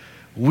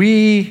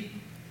 We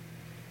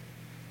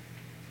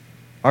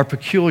are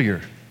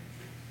peculiar.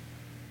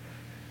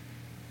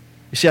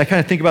 You see, I kind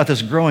of think about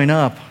this growing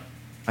up.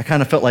 I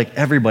kind of felt like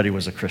everybody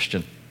was a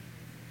Christian,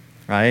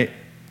 right?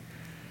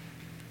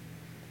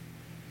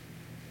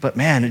 But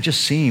man, it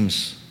just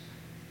seems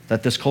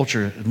that this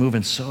culture is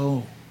moving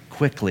so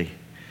quickly.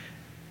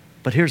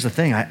 But here's the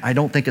thing, I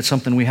don't think it's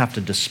something we have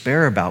to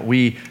despair about.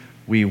 We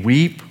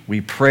weep, we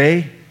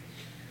pray.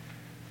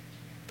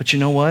 But you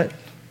know what?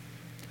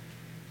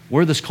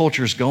 Where this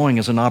culture is going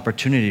is an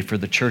opportunity for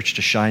the church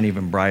to shine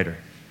even brighter,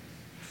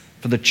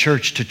 for the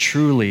church to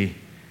truly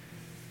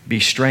be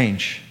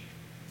strange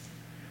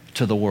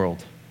to the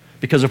world.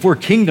 Because if we're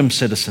kingdom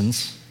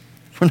citizens,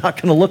 we're not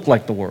going to look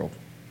like the world,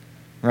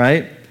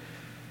 right?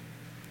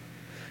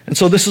 And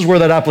so this is where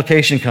that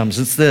application comes.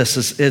 It's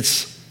this.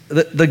 It's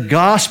the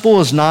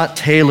gospel is not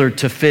tailored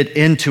to fit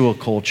into a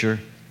culture.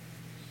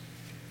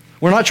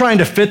 We're not trying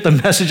to fit the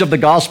message of the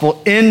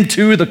gospel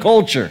into the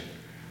culture.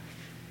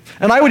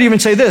 And I would even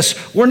say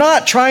this, we're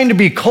not trying to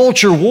be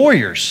culture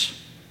warriors,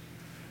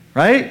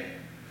 right?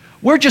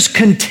 We're just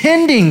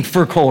contending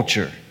for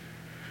culture.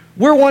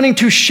 We're wanting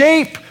to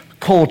shape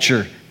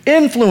culture,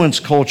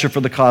 influence culture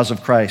for the cause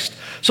of Christ.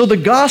 So the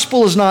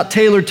gospel is not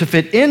tailored to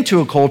fit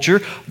into a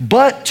culture,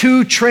 but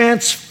to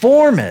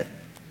transform it.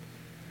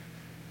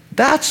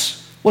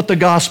 That's what the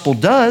gospel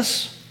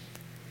does.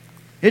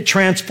 It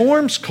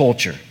transforms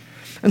culture.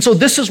 And so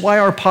this is why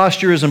our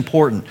posture is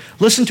important.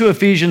 Listen to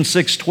Ephesians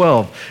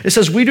 6:12. It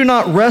says, we do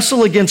not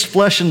wrestle against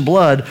flesh and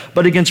blood,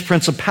 but against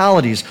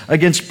principalities,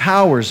 against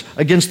powers,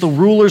 against the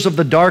rulers of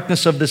the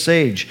darkness of this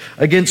age,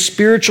 against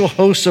spiritual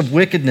hosts of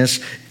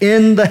wickedness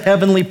in the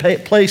heavenly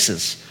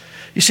places.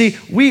 You see,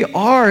 we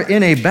are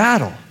in a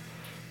battle.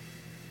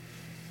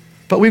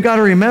 But we've got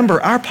to remember,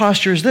 our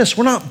posture is this.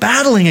 We're not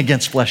battling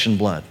against flesh and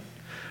blood.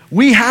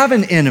 We have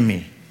an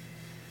enemy,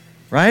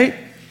 right?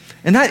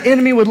 And that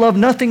enemy would love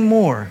nothing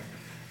more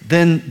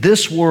than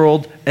this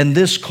world and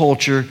this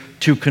culture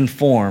to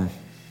conform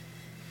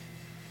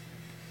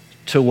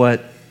to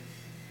what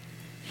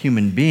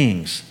human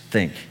beings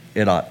think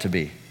it ought to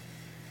be,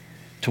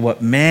 to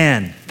what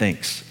man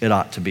thinks it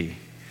ought to be.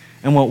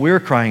 And what we're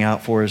crying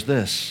out for is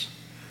this.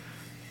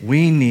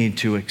 We need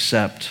to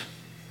accept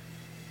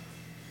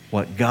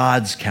what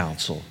God's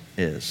counsel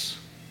is.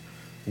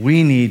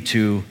 We need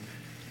to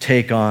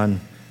take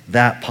on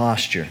that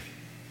posture.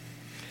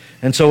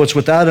 And so it's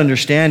with that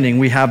understanding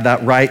we have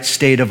that right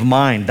state of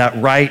mind, that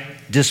right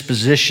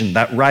disposition,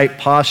 that right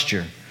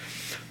posture.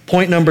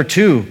 Point number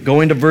 2,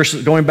 going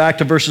back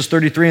to verses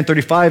 33 and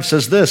 35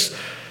 says this,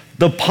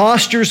 the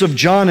postures of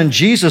John and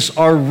Jesus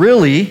are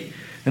really,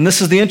 and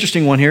this is the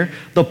interesting one here,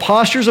 the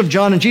postures of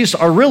John and Jesus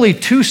are really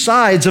two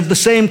sides of the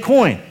same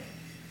coin.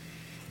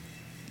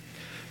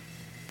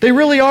 They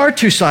really are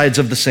two sides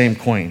of the same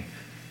coin.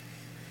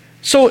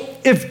 So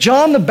if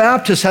John the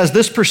Baptist has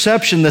this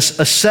perception, this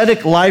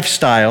ascetic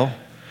lifestyle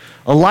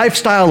a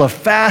lifestyle of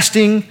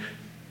fasting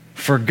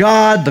for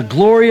God, the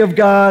glory of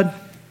God,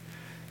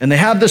 and they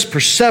have this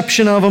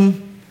perception of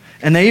him,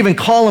 and they even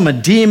call him a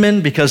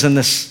demon because in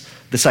this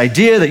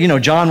idea that,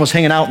 John was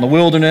hanging out in the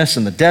wilderness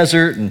and the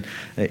desert, and,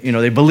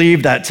 they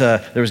believed that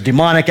there was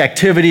demonic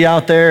activity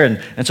out there,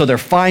 and so they're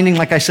finding,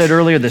 like I said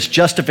earlier, this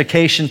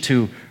justification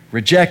to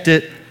reject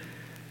it.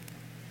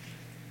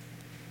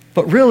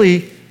 But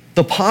really,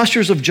 the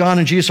postures of John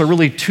and Jesus are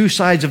really two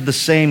sides of the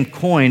same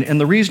coin, and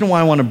the reason why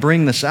I want to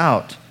bring this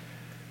out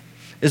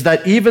is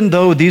that even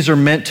though these are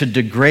meant to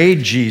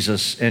degrade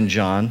Jesus and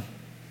John,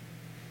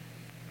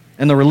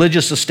 and the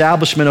religious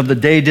establishment of the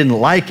day didn't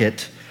like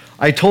it,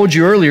 I told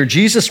you earlier,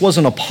 Jesus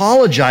wasn't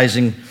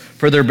apologizing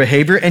for their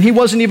behavior, and he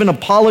wasn't even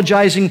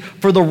apologizing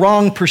for the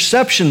wrong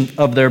perception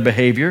of their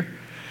behavior.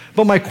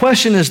 But my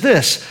question is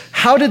this: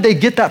 how did they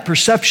get that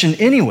perception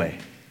anyway?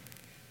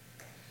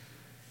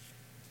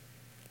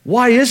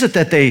 Why is it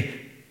that they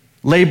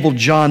labeled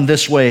John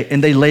this way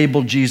and they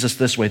labeled Jesus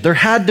this way? There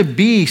had to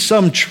be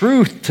some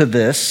truth to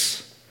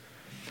this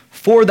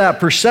for that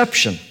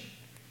perception.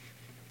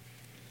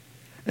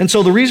 And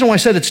so the reason why I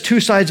said it's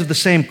two sides of the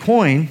same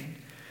coin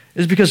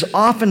is because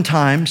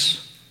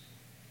oftentimes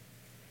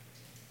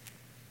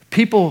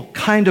people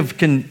kind of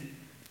can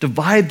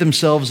divide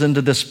themselves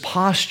into this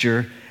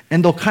posture,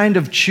 and they'll kind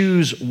of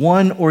choose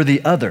one or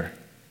the other.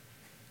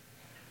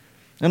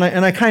 And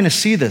I kind of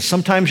see this.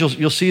 Sometimes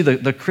you'll see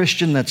the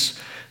Christian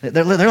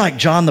they're like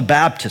John the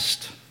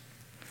Baptist.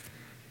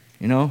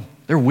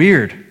 They're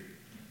weird.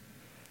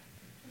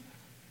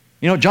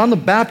 John the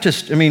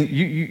Baptist,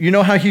 you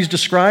know how he's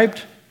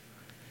described?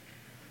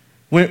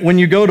 When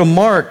you go to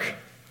Mark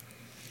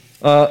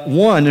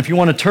 1, if you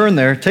want to turn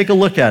there, take a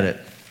look at it.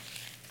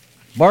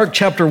 Mark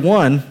chapter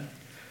 1,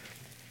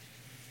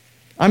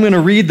 I'm going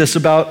to read this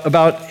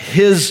about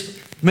his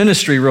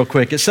ministry real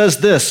quick. It says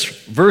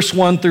this, verse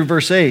 1 through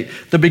verse 8.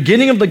 The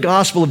beginning of the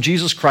gospel of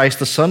Jesus Christ,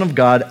 the Son of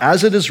God,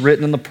 as it is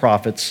written in the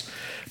prophets.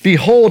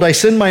 Behold, I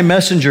send my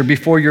messenger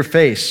before your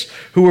face,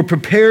 who will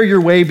prepare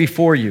your way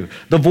before you.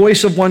 The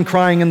voice of one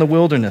crying in the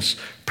wilderness,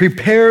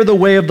 prepare the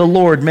way of the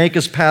Lord, make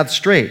his path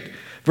straight.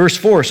 Verse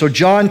 4, so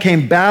John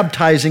came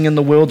baptizing in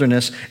the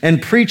wilderness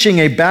and preaching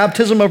a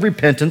baptism of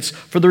repentance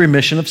for the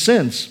remission of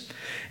sins.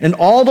 And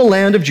all the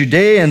land of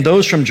Judea and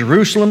those from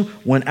Jerusalem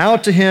went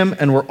out to him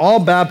and were all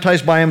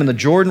baptized by him in the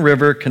Jordan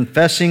River,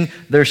 confessing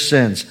their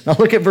sins. Now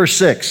look at verse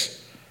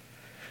 6.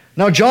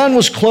 Now John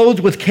was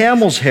clothed with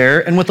camel's hair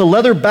and with a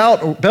leather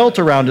belt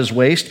around his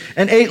waist,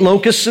 and ate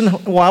locusts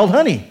and wild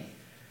honey.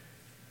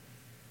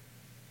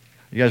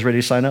 You guys ready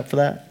to sign up for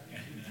that?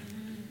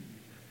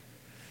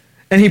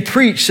 And he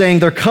preached, saying,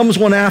 there comes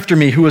one after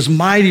me who is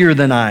mightier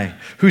than I,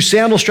 whose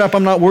sandal strap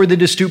I'm not worthy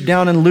to stoop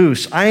down and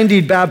loose. I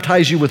indeed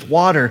baptize you with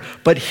water,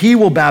 but he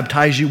will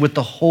baptize you with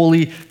the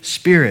Holy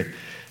Spirit.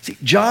 See,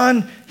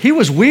 John, he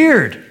was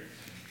weird.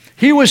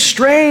 He was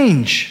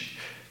strange.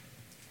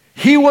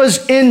 He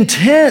was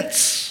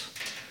intense.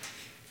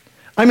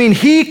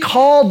 He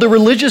called the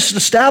religious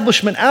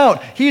establishment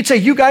out. He'd say,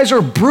 you guys are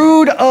a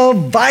brood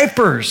of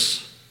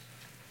vipers.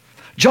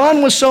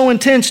 John was so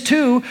intense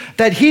too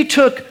that he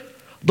took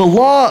the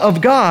law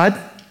of God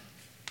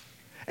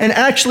and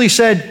actually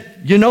said,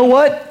 you know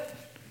what,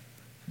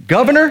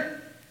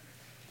 Governor,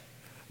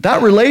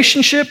 that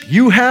relationship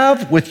you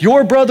have with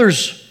your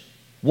brother's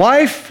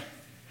wife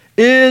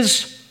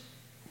is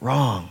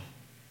wrong.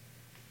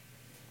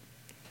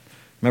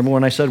 Remember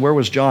when I said, where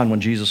was John when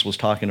Jesus was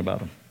talking about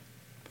him?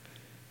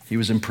 He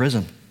was in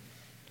prison.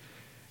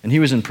 And he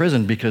was in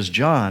prison because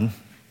John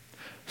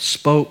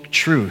spoke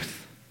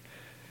truth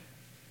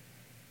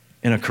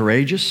in a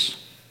courageous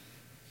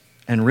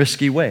and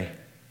risky way.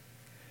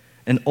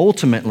 And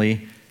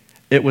ultimately,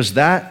 it was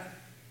that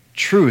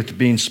truth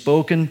being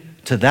spoken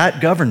to that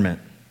government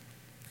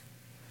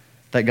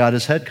that got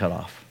his head cut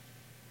off.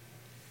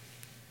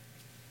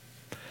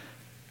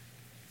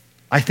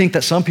 I think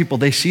that some people,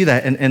 they see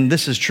that, and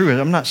this is true.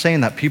 I'm not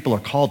saying that people are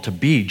called to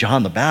be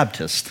John the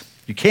Baptist.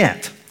 You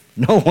can't.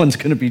 No one's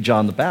going to be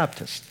John the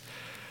Baptist.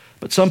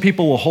 But some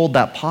people will hold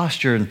that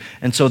posture,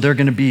 and so they're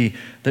going to be,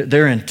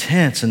 they're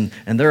intense, and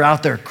they're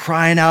out there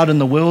crying out in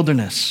the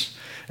wilderness.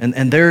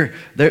 And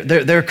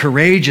they're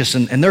courageous,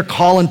 and they're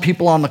calling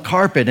people on the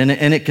carpet, and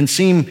it can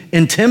seem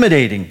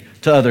intimidating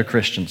to other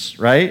Christians,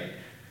 right?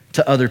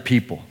 To other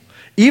people.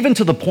 Even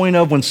to the point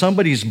of when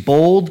somebody's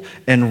bold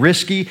and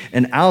risky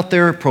and out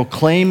there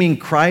proclaiming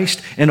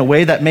Christ in a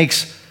way that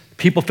makes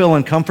people feel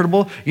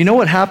uncomfortable. You know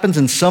what happens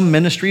in some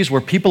ministries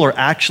where people are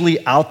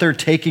actually out there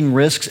taking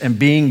risks and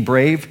being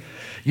brave?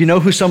 You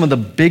know who some of the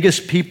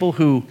biggest people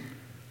who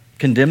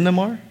condemn them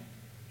are?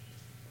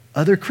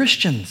 Other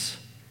Christians.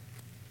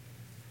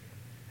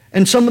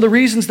 And some of the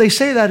reasons they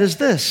say that is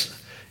this: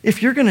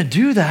 if you're going to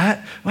do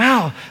that,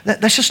 wow,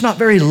 that's just not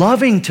very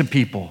loving to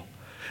people.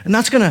 And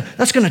that's going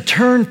to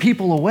turn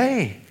people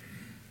away.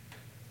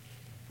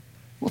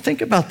 Well,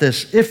 think about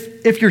this.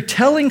 If you're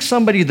telling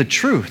somebody the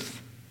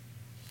truth,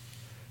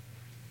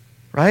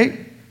 right?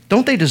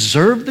 Don't they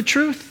deserve the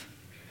truth?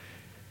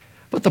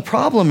 But the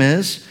problem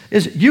is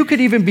you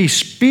could even be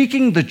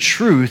speaking the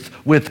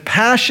truth with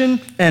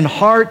passion and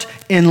heart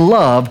in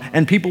love,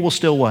 and people will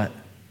still what?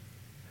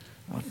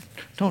 Oh,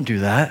 don't do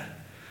that.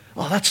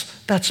 Oh,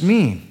 that's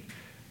mean.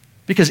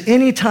 Because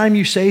anytime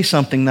you say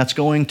something that's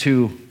going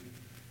to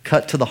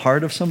cut to the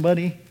heart of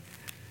somebody,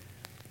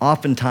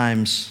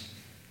 oftentimes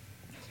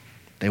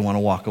they want to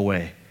walk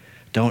away.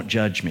 Don't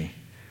judge me.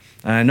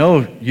 And I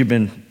know you've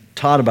been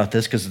taught about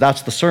this because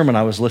that's the sermon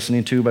I was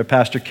listening to by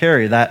Pastor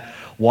Carey, that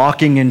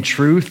walking in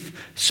truth,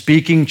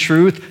 speaking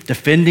truth,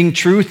 defending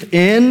truth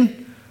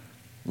in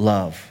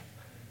love.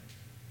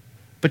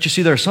 But you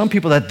see, there are some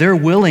people that they're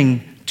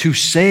willing to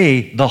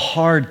say the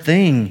hard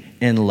thing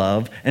in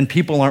love, and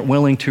people aren't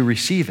willing to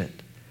receive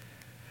it.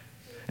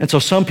 And so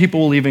some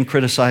people will even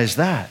criticize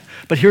that.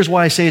 But here's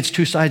why I say it's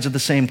two sides of the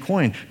same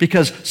coin.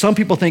 Because some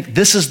people think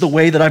this is the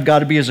way that I've got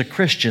to be as a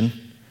Christian,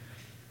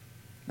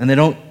 and they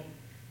don't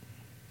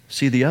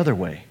see the other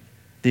way,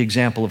 the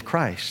example of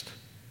Christ.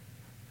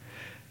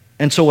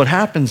 And so what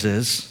happens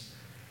is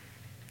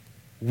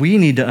we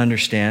need to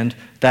understand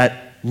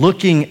that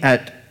looking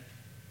at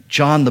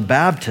John the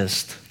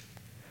Baptist,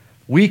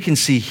 we can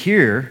see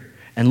here,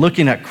 and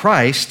looking at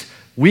Christ,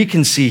 we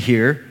can see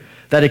here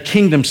that a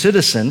kingdom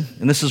citizen,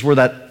 and this is where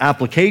that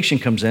application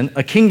comes in,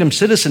 a kingdom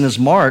citizen is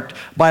marked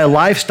by a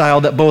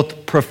lifestyle that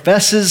both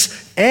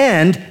professes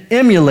and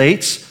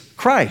emulates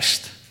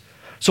Christ.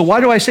 So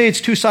why do I say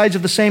it's two sides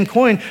of the same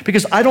coin?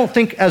 Because I don't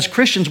think as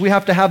Christians we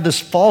have to have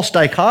this false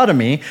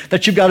dichotomy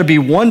that you've got to be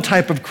one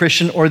type of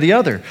Christian or the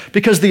other.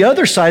 Because the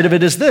other side of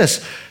it is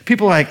this.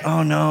 People are like,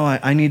 oh no,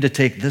 I need to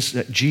take this.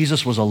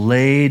 Jesus was a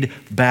laid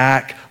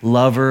back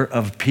lover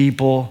of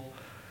people.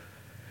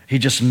 He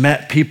just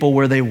met people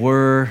where they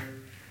were.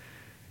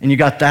 And you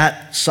got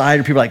that side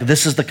of people like,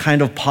 this is the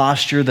kind of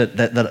posture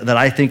that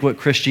I think what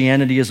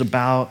Christianity is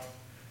about.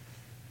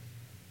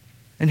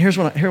 And here's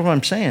what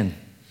I'm saying.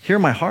 Hear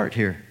my heart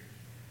here.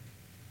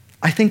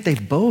 I think they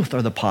both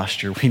are the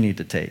posture we need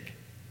to take.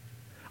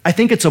 I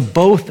think it's a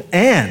both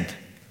and.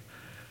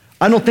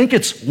 I don't think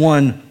it's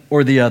one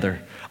or the other.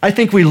 I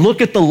think we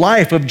look at the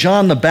life of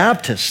John the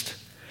Baptist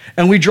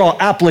and we draw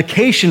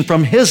application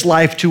from his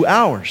life to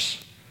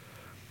ours.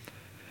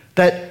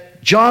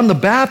 That John the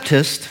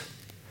Baptist,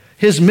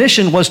 his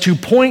mission was to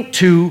point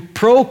to,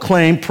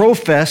 proclaim,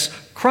 profess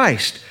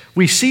Christ.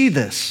 We see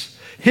this.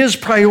 His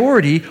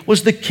priority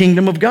was the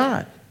kingdom of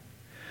God.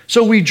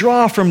 So we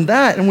draw from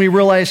that and we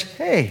realize,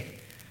 hey,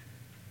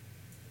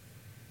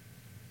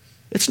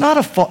 it's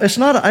not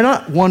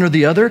one or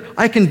the other.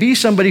 I can be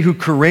somebody who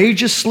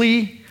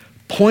courageously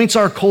points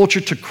our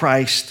culture to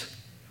Christ,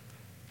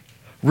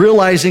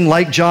 realizing,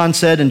 like John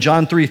said in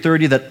John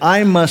 3:30, that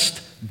I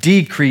must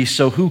decrease,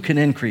 so who can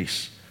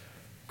increase?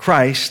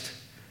 Christ.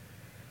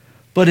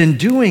 But in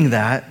doing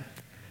that,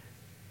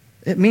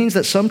 it means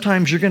that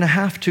sometimes you're going to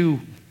have to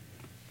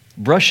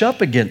brush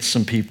up against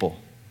some people.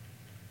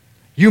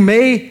 You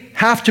may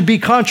have to be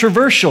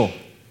controversial.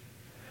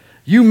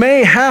 You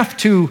may have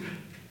to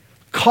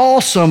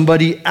call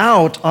somebody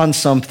out on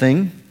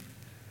something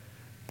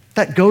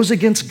that goes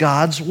against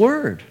God's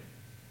word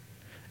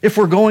if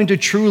we're going to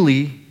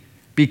truly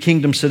be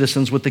kingdom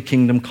citizens with the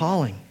kingdom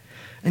calling.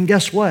 And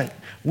guess what?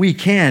 We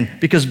can,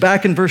 because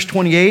back in verse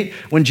 28,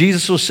 when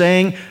Jesus was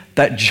saying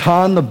that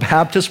John the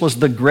Baptist was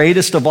the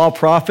greatest of all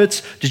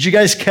prophets, did you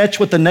guys catch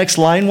what the next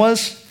line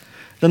was?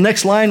 The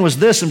next line was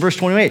this in verse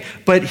 28.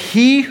 But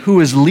he who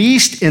is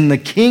least in the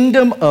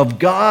kingdom of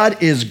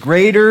God is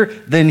greater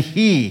than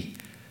he.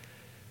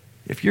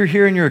 If you're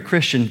here and you're a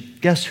Christian,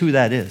 guess who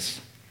that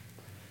is?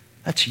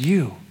 That's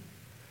you.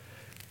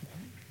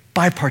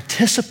 By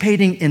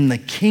participating in the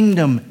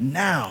kingdom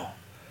now,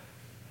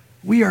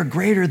 we are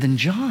greater than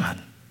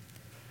John.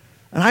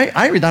 And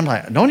I read that, I'm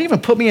like, don't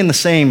even put me in the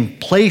same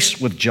place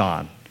with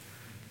John.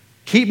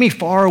 Keep me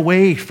far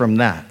away from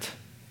that.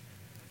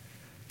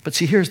 But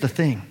see, here's the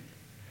thing.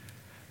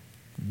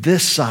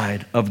 This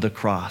side of the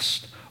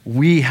cross,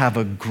 we have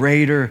a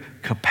greater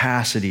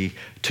capacity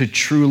to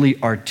truly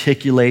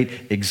articulate,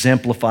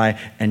 exemplify,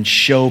 and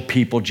show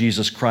people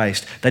Jesus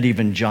Christ that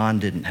even John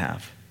didn't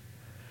have.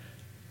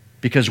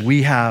 Because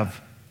we have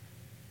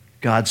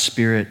God's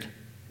Spirit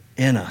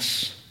in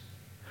us.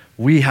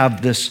 We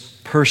have this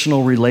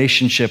personal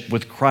relationship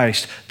with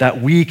Christ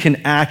that we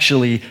can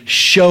actually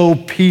show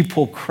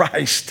people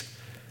Christ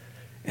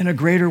in a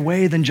greater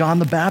way than John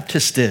the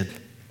Baptist did.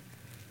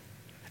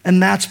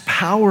 And that's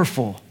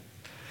powerful.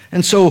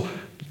 And so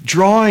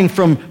drawing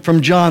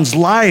from John's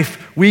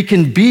life, we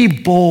can be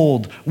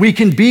bold, we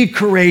can be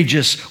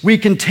courageous, we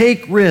can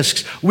take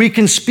risks, we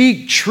can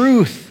speak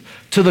truth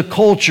to the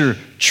culture,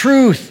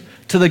 truth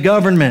to the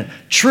government,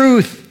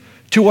 truth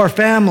to our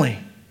family,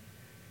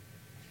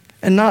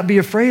 and not be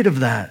afraid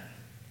of that.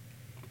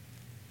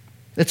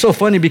 It's so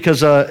funny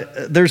because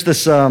there's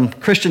this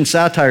Christian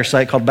satire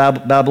site called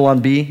Babylon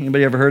Bee.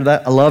 Anybody ever heard of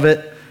that? I love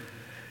it.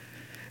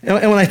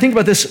 And when I think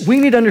about this, we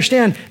need to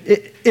understand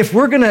if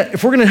we're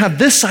gonna have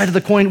this side of the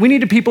coin, we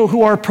need people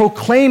who are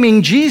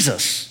proclaiming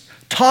Jesus,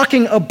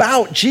 talking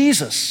about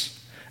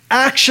Jesus,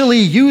 actually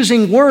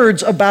using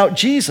words about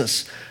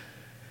Jesus.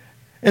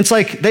 And it's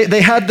like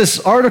they had this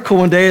article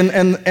one day,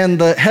 and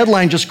the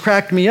headline just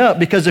cracked me up,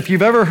 because if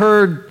you've ever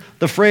heard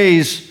the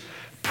phrase,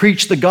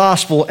 preach the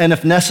gospel, and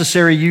if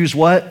necessary, use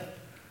what?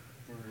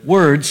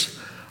 Words.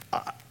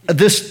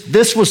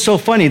 This was so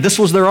funny. This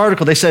was their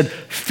article. They said,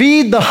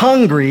 feed the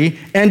hungry,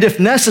 and if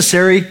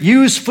necessary,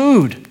 use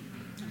food.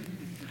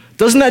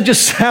 Doesn't that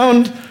just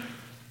sound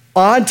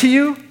odd to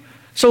you?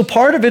 So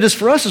part of it is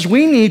for us is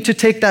we need to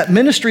take that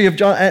ministry of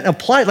John and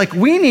apply it. Like,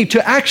 we need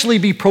to actually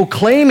be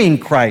proclaiming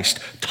Christ,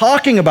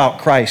 talking about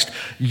Christ,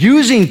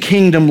 using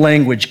kingdom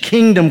language,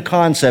 kingdom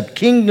concept,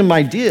 kingdom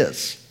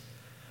ideas,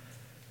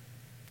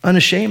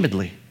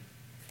 unashamedly.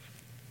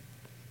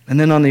 And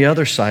then on the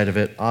other side of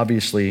it,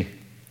 obviously,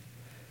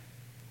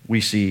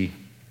 we see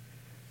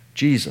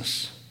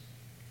Jesus.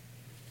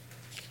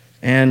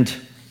 And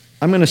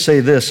I'm going to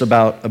say this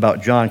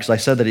about John, because I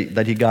said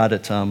that he got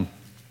it,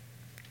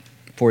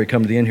 before we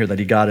come to the end here, that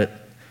he got it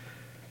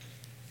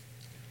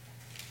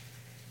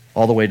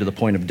all the way to the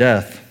point of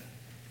death.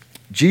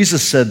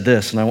 Jesus said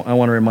this, and I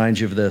want to remind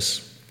you of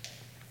this.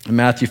 In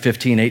Matthew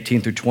 15,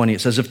 18 through 20, it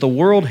says, if the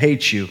world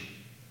hates you,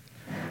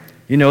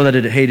 you know that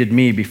it hated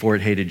me before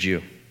it hated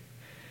you.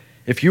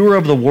 If you were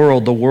of the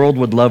world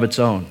would love its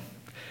own.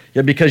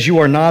 Yet because you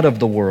are not of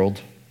the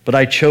world, but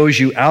I chose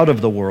you out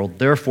of the world,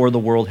 therefore the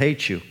world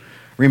hates you.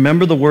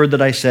 Remember the word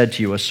that I said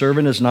to you, a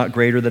servant is not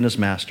greater than his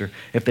master.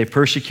 If they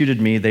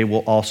persecuted me, they will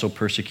also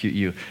persecute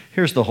you.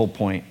 Here's the whole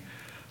point.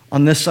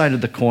 On this side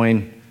of the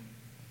coin,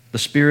 the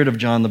spirit of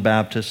John the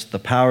Baptist, the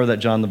power that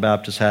John the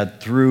Baptist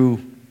had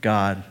through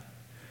God,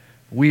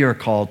 we are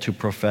called to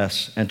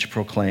profess and to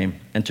proclaim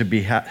and to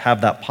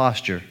have that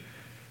posture,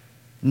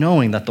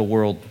 knowing that the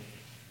world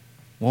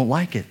won't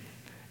like it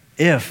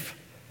if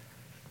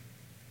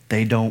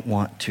they don't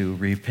want to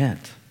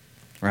repent,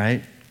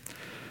 right?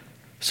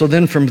 So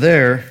then from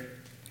there,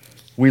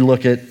 we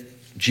look at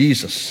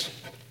Jesus.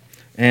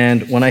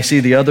 And when I see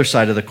the other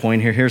side of the coin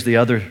here, here's the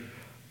other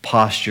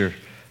posture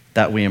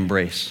that we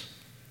embrace.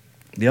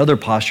 The other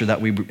posture that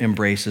we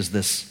embrace is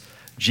this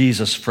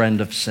Jesus,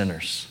 friend of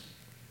sinners.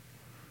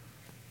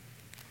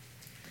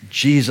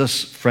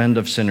 Jesus, friend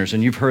of sinners.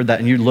 And you've heard that,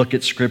 and you look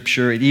at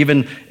Scripture,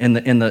 even in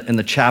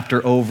the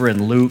chapter over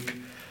in Luke,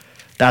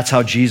 that's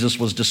how Jesus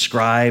was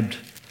described,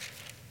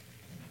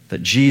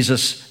 that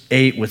Jesus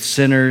ate with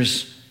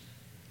sinners,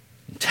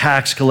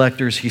 tax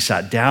collectors. He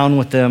sat down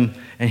with them.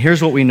 And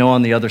here's what we know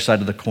on the other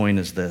side of the coin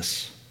is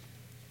this,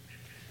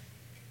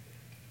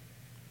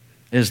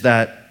 is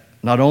that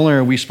not only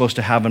are we supposed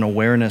to have an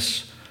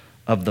awareness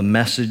of the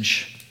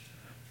message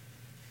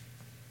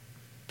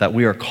that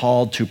we are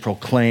called to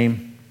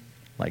proclaim,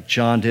 like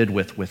John did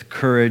with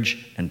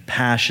courage and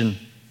passion,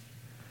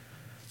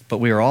 but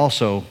we are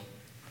also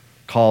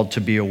called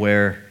to be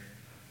aware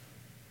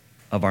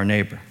of our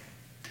neighbor.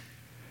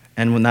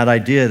 And when that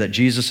idea that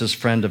Jesus is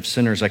friend of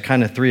sinners, I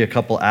kind of threw a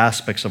couple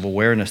aspects of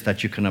awareness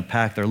that you can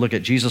unpack there. Look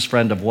at Jesus,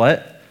 friend of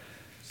what?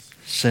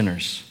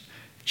 Sinners.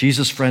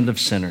 Jesus, friend of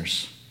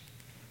sinners.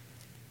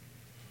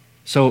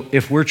 So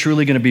if we're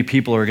truly going to be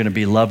people who are going to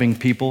be loving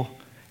people,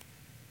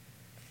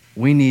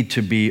 we need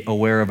to be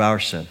aware of our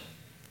sin.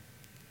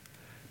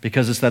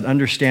 Because it's that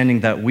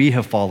understanding that we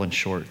have fallen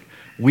short.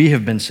 We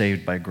have been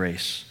saved by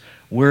grace.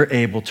 We're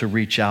able to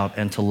reach out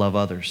and to love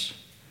others.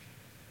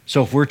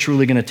 So if we're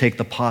truly going to take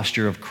the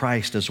posture of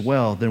Christ as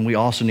well, then we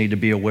also need to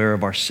be aware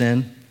of our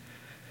sin.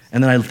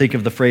 And then I think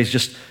of the phrase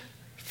just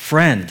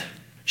friend.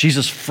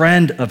 Jesus,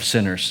 friend of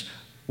sinners.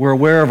 We're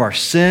aware of our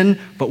sin,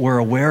 but we're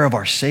aware of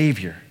our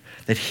Savior,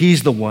 that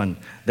He's the one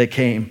that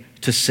came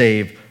to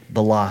save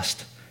the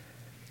lost.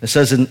 It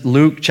says in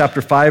Luke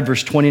chapter 5,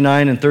 verse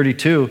 29 and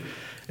 32,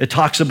 it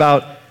talks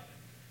about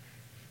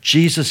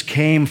Jesus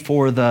came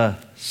for the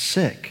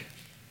sick,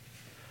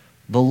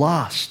 the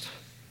lost.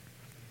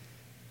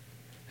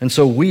 And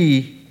so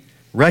we,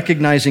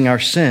 recognizing our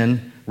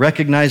sin,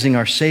 recognizing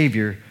our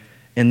Savior,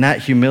 in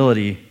that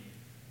humility,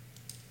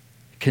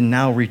 can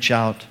now reach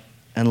out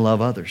and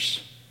love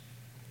others.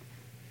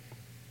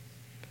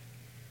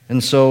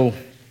 And so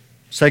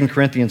 2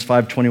 Corinthians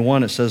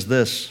 5:21, it says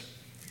this,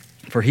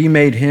 for He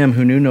made Him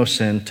who knew no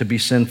sin to be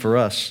sin for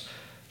us,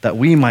 that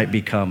we might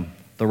become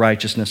the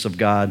righteousness of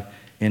God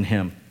in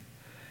Him.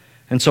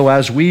 And so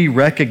as we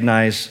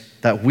recognize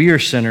that we are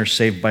sinners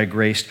saved by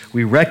grace,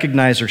 we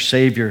recognize our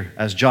Savior,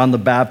 as John the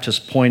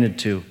Baptist pointed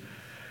to,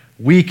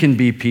 we can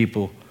be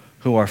people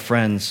who are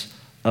friends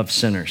of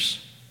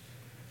sinners.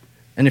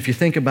 And if you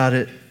think about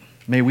it,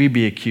 may we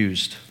be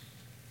accused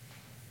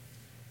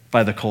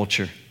by the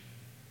culture.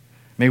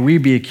 May we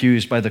be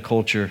accused by the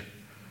culture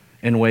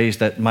in ways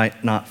that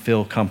might not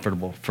feel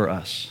comfortable for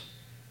us.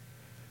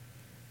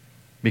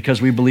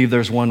 Because we believe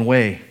there's one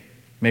way,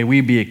 may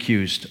we be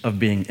accused of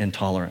being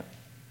intolerant.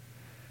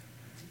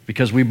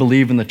 Because we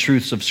believe in the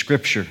truths of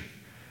Scripture,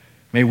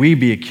 may we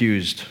be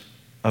accused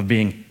of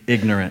being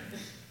ignorant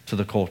to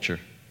the culture.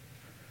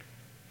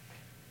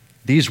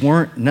 These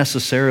weren't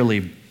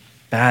necessarily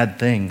bad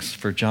things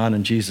for John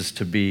and Jesus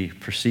to be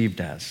perceived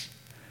as.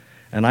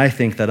 And I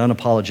think that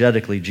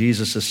unapologetically,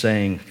 Jesus is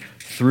saying,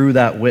 through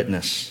that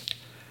witness,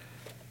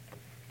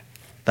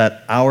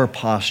 that our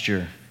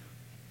posture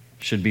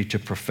should be to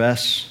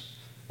profess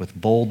with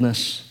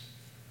boldness,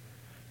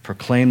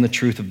 proclaim the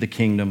truth of the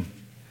kingdom,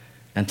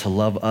 and to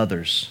love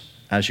others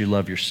as you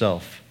love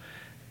yourself.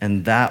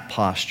 And that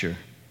posture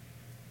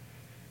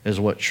is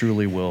what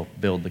truly will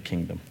build the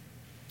kingdom.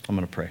 I'm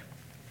going to pray.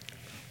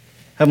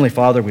 Heavenly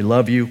Father, we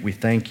love you. We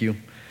thank you.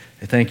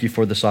 I thank you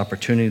for this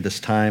opportunity, this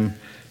time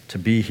to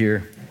be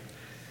here.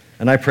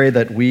 And I pray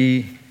that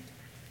we,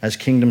 as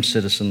kingdom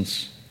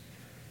citizens,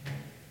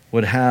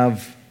 would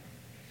have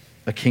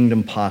a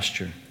kingdom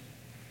posture.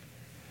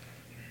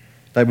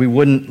 That we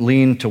wouldn't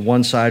lean to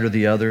one side or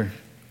the other,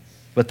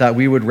 but that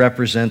we would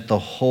represent the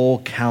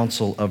whole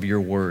counsel of your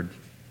word.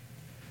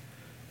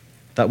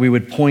 That we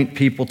would point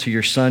people to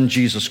your Son,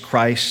 Jesus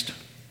Christ.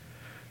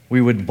 We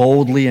would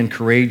boldly and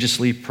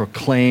courageously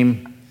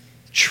proclaim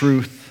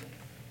truth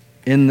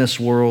in this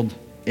world,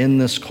 in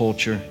this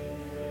culture.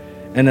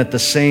 And at the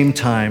same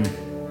time,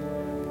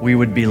 we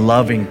would be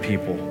loving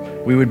people.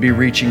 We would be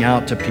reaching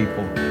out to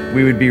people.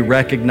 We would be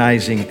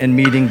recognizing and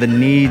meeting the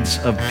needs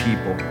of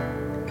people.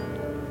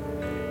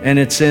 And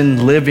it's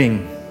in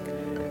living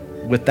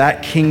with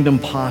that kingdom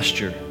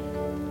posture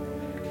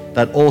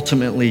that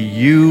ultimately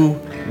you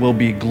will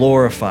be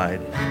glorified,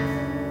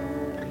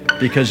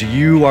 because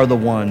you are the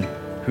one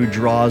who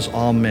draws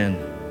all men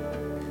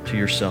to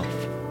yourself.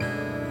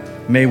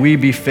 May we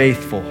be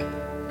faithful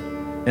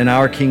in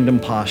our kingdom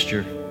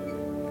posture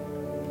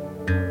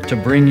to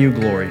bring you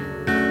glory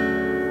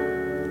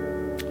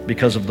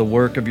because of the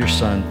work of your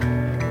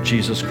Son,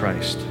 Jesus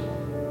Christ.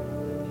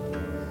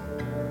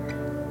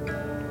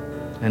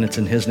 And it's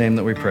in his name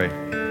that we pray.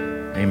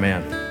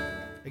 Amen.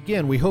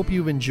 Again, we hope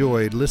you've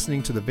enjoyed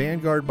listening to the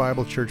Vanguard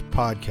Bible Church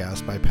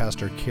podcast by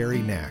Pastor Kerry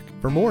Knack.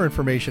 For more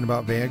information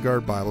about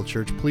Vanguard Bible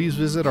Church, please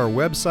visit our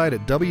website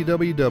at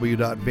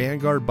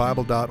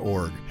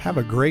www.vanguardbible.org. Have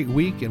a great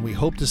week, and we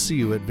hope to see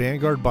you at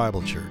Vanguard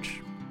Bible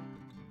Church.